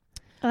 Yes.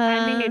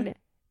 I mean,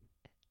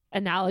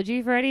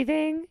 analogy for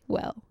anything?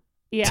 well,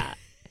 Yeah.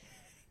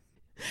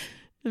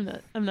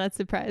 I'm not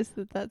surprised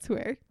that that's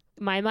where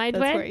My mind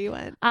That's where went. you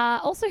went.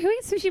 Also, who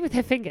eats sushi with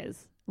their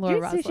fingers? Laura Do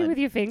you eat sushi Roslin. with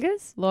your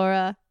fingers?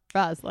 Laura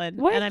Roslin.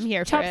 What And I'm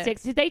here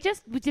chopsticks? Did they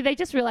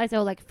just realize they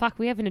were like, fuck,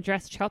 we haven't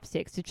addressed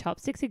chopsticks. Do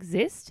chopsticks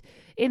exist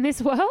in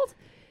this world?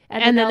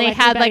 And then they're they like,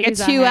 had "We like better a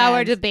use our 2-hour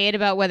hands." debate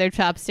about whether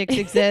chopsticks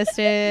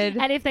existed.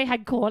 And if they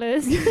had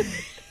corners.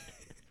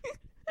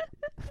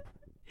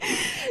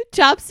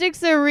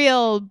 Chopsticks are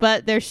real,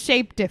 but they're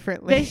shaped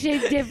differently. They're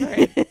shaped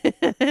different.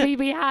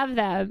 we have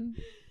them.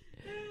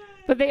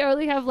 But they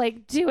only have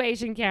like 2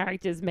 Asian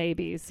characters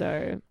maybe,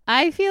 so.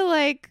 I feel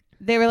like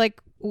they were like,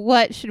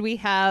 what should we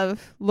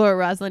have Laura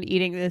Roslin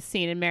eating this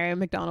scene? And Marion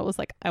McDonald was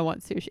like, I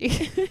want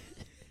sushi.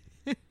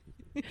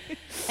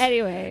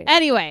 Anyway.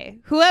 Anyway,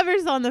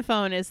 whoever's on the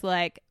phone is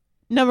like,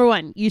 number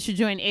 1, you should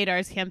join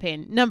Adar's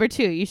campaign. Number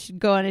 2, you should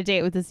go on a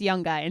date with this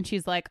young guy. And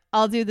she's like,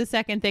 I'll do the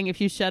second thing if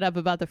you shut up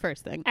about the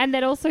first thing. And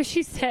then also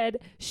she said,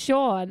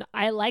 Sean,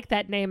 I like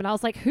that name. And I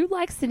was like, who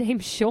likes the name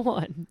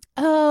Sean?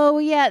 Oh,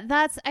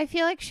 yeah. I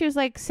feel like she was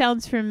like,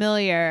 sounds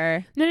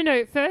familiar.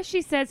 No. First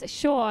she says,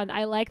 Sean,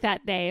 I like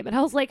that name. And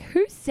I was like,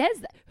 who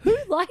says that? Who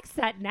likes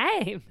that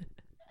name?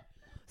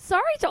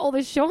 Sorry to all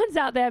the Seans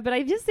out there, but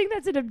I just think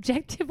that's an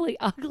objectively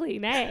ugly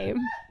name.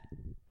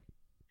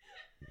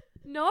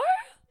 No?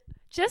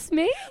 Just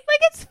me? Like,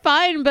 it's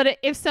fine, but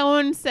if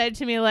someone said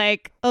to me,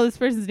 like, oh, this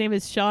person's name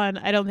is Sean,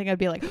 I don't think I'd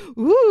be like,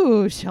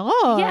 ooh,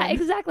 Sean. Yeah,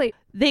 exactly.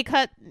 They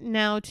cut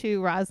now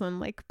to Rosalind,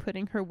 like,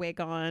 putting her wig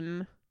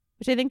on,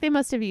 which I think they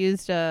must have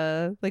used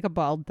a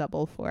bald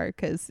double for,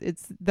 because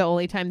it's the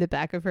only time the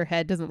back of her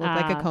head doesn't look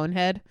like a cone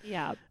head.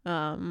 Yeah.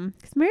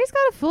 Because Mary's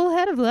got a full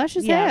head of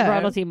luscious hair. Yeah,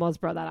 Royalty Moz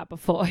brought that up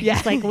before. Yeah.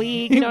 It's like,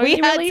 we we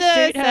had really to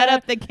shoot set her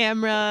up the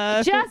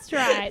camera. just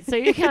right, so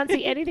you can't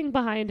see anything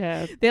behind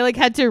her. They, like,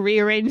 had to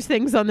rearrange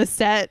things on the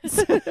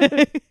sets.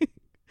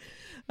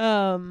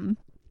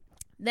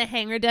 The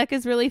hangar deck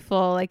is really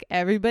full. Like,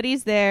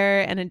 everybody's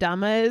there, and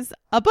Adama is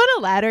up on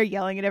a ladder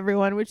yelling at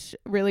everyone, which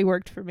really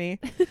worked for me.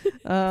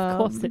 Of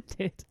course it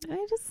did.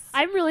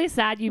 I'm really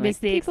sad you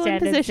missed the people in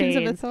extended positions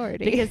scenes of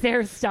authority, because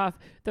there's stuff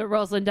that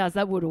Rosalind does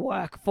that would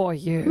work for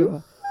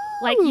you.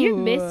 Like, you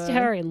missed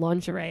her in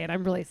lingerie, and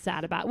I'm really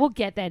sad about it. We'll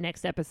get there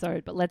next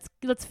episode, but let's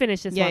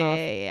finish this one off.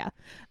 Yeah.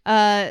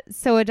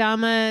 So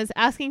Adama is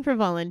asking for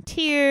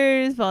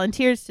volunteers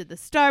to the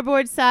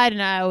starboard side,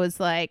 and I was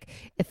like,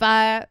 if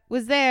I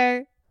was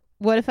there,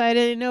 what if I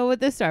didn't know what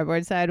the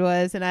starboard side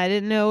was, and I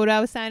didn't know what I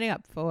was signing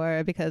up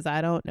for, because I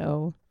don't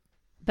know.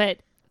 But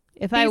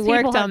if I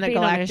worked on the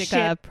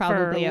Galactica,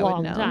 probably I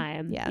would know.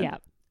 Time. Yeah.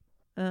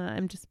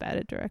 I'm just bad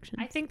at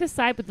directions. I think the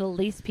side with the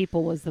least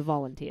people was the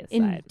volunteer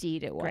side.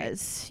 Indeed it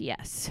was. Great.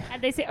 Yes.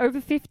 And they say over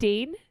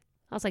 15.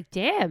 I was like,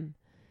 damn.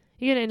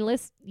 You're going to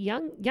enlist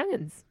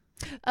youngins.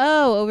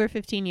 Oh, over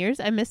 15 years?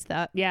 I missed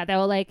that. Yeah, they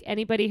were like,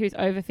 anybody who's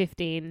over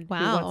 15 who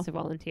wants to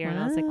volunteer. And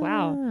I was like,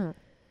 wow.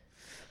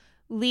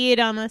 Lee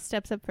Adama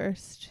steps up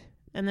first.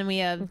 And then we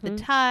have the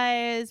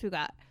ties. We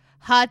got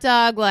Hot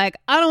Dog, like,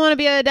 I don't want to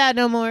be a dad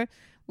no more.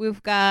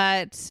 We've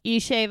got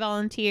Ishe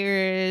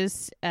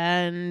volunteers,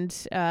 and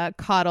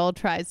Coddle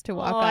tries to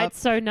walk up. Oh, it's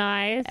so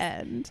nice.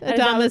 And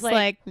Adama's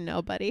like,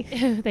 nobody.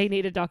 They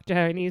need a doctor,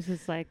 and he's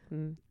just like,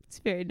 It's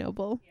very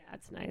noble. Yeah,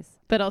 it's nice.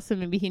 But also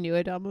maybe he knew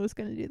Adama was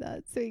going to do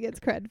that, so he gets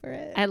cred for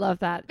it. I love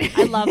that.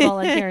 I love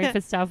volunteering for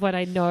stuff when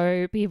I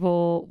know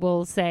people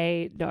will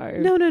say no.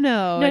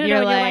 No. And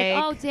you're like,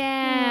 oh,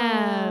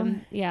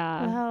 damn.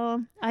 Yeah.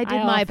 Well, I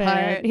did my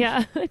part.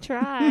 Yeah, I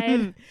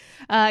tried.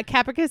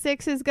 Caprica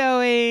 6 is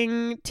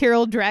going.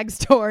 Tyrrell drag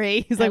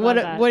story. He's like, what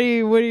do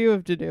you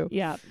have to do?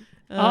 Yeah.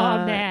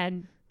 Oh,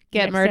 man.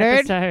 Get Next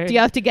murdered? episode. Do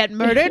you have to get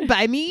murdered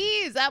by me?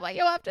 Is that what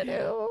you have to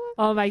do?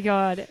 Oh my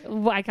god.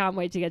 I can't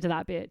wait to get to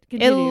that bit.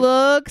 Continue. It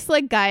looks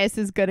like Gaius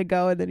is going to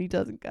go, and then he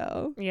doesn't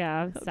go.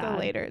 Yeah. He'll go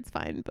later. It's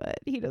fine, but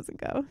he doesn't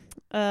go.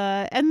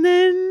 And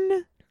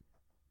then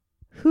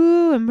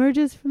who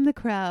emerges from the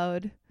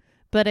crowd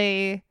but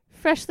a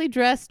freshly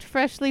dressed,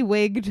 freshly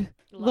wigged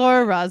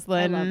Laura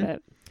Roslin. I love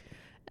it.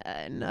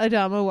 And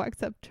Adama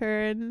walks up to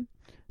her and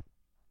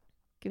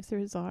gives her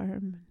his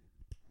arm.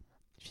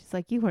 She's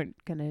like, you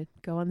weren't going to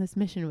go on this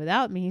mission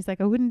without me. He's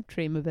like, I wouldn't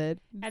dream of it.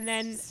 And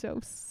then so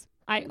sweet.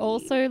 I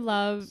also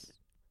love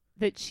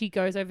that she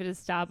goes over to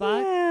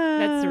Starbucks. Yeah.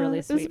 That's a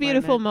really sweet It was a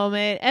beautiful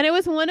moment. And it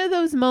was one of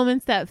those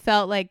moments that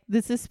felt like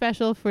this is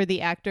special for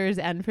the actors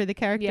and for the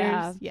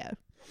characters. Yeah.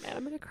 Man,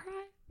 I'm going to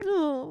cry.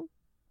 Oh,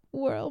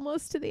 we're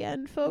almost to the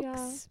end, folks.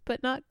 Yeah.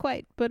 But not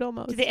quite, but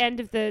almost. To the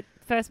end of the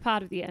first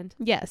part of the end.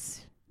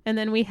 Yes. And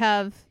then we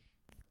have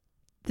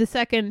the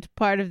second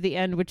part of the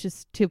end, which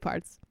is 2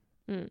 parts.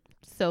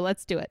 So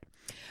let's do it.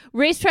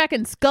 Racetrack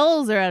and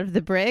Skulls are out of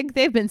the brig.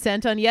 They've been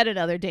sent on yet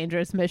another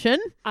dangerous mission.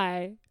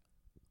 I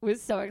was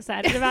so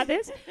excited about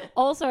this.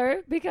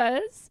 Also,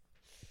 because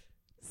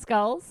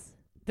Skulls,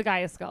 the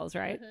guy is Skulls,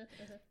 right?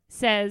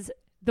 Says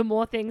the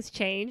more things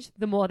change,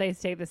 the more they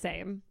stay the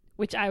same.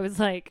 Which I was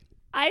like,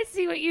 I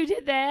see what you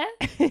did there.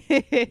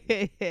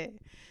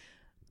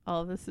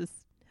 All of this has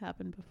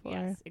happened before.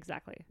 Yes,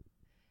 exactly.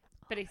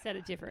 But he said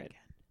it different.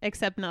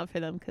 Except not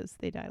for them because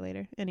they die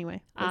later.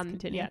 Anyway, let's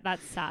continue. Yeah,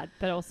 that's sad.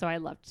 But also I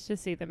loved to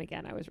see them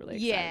again. I was really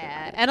excited.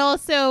 Yeah. And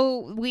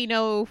also we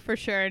know for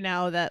sure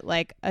now that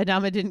like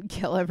Adama didn't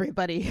kill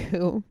everybody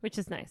who... Which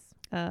is nice.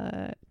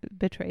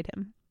 Betrayed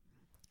him.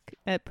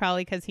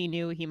 Probably because he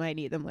knew he might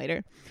need them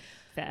later.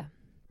 Fair.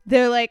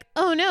 They're like,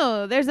 oh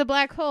no, there's a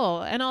black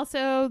hole. And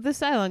also the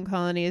Cylon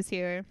colony is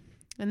here.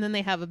 And then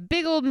they have a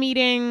big old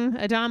meeting.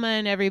 Adama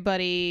and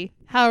everybody.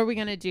 How are we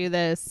going to do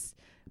this?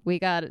 We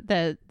got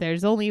that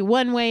there's only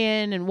one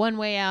way in and one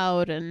way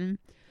out, and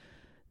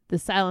the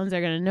Cylons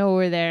are going to know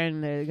we're there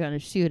and they're going to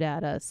shoot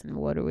at us. And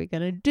what are we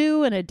going to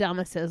do? And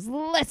Adama says,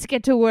 let's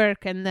get to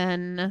work. And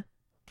then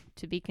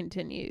to be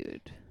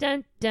continued.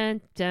 Dun,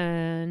 dun,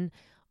 dun.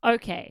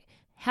 Okay.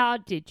 How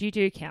did you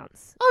do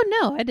counts? Oh,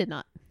 no, I did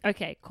not.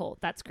 Okay, cool.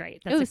 That's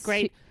great. That's a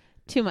great...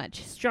 Too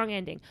much. Strong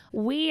ending.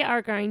 We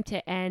are going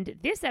to end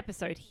this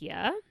episode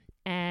here,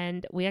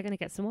 and we are going to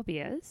get some more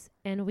beers,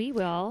 and we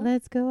will...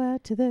 Let's go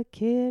out to the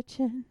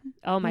kitchen.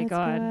 Oh, my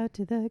God. Let's go out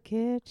to the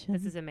kitchen.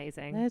 This is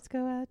amazing. Let's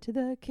go out to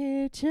the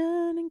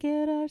kitchen and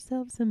get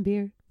ourselves some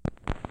beer.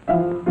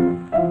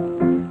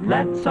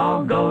 Let's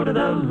all go to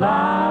the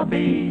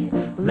lobby.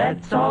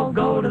 Let's all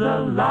go to the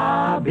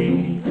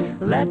lobby.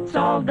 Let's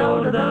all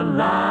go to the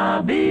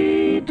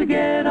lobby to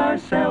get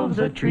ourselves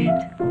a treat.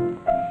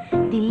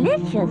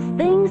 Delicious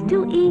things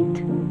to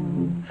eat.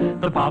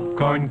 The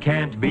popcorn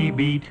can't be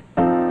beat.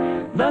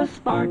 The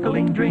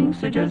sparkling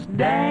drinks are just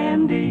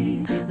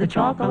dandy. The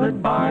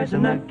chocolate bars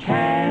and the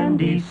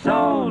candy.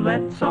 So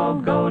let's all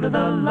go to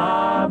the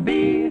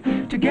lobby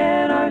to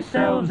get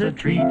ourselves a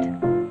treat.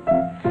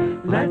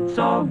 Let's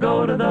all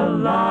go to the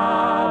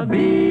lobby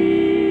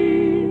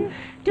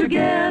to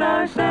get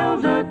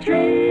ourselves a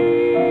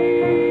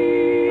treat.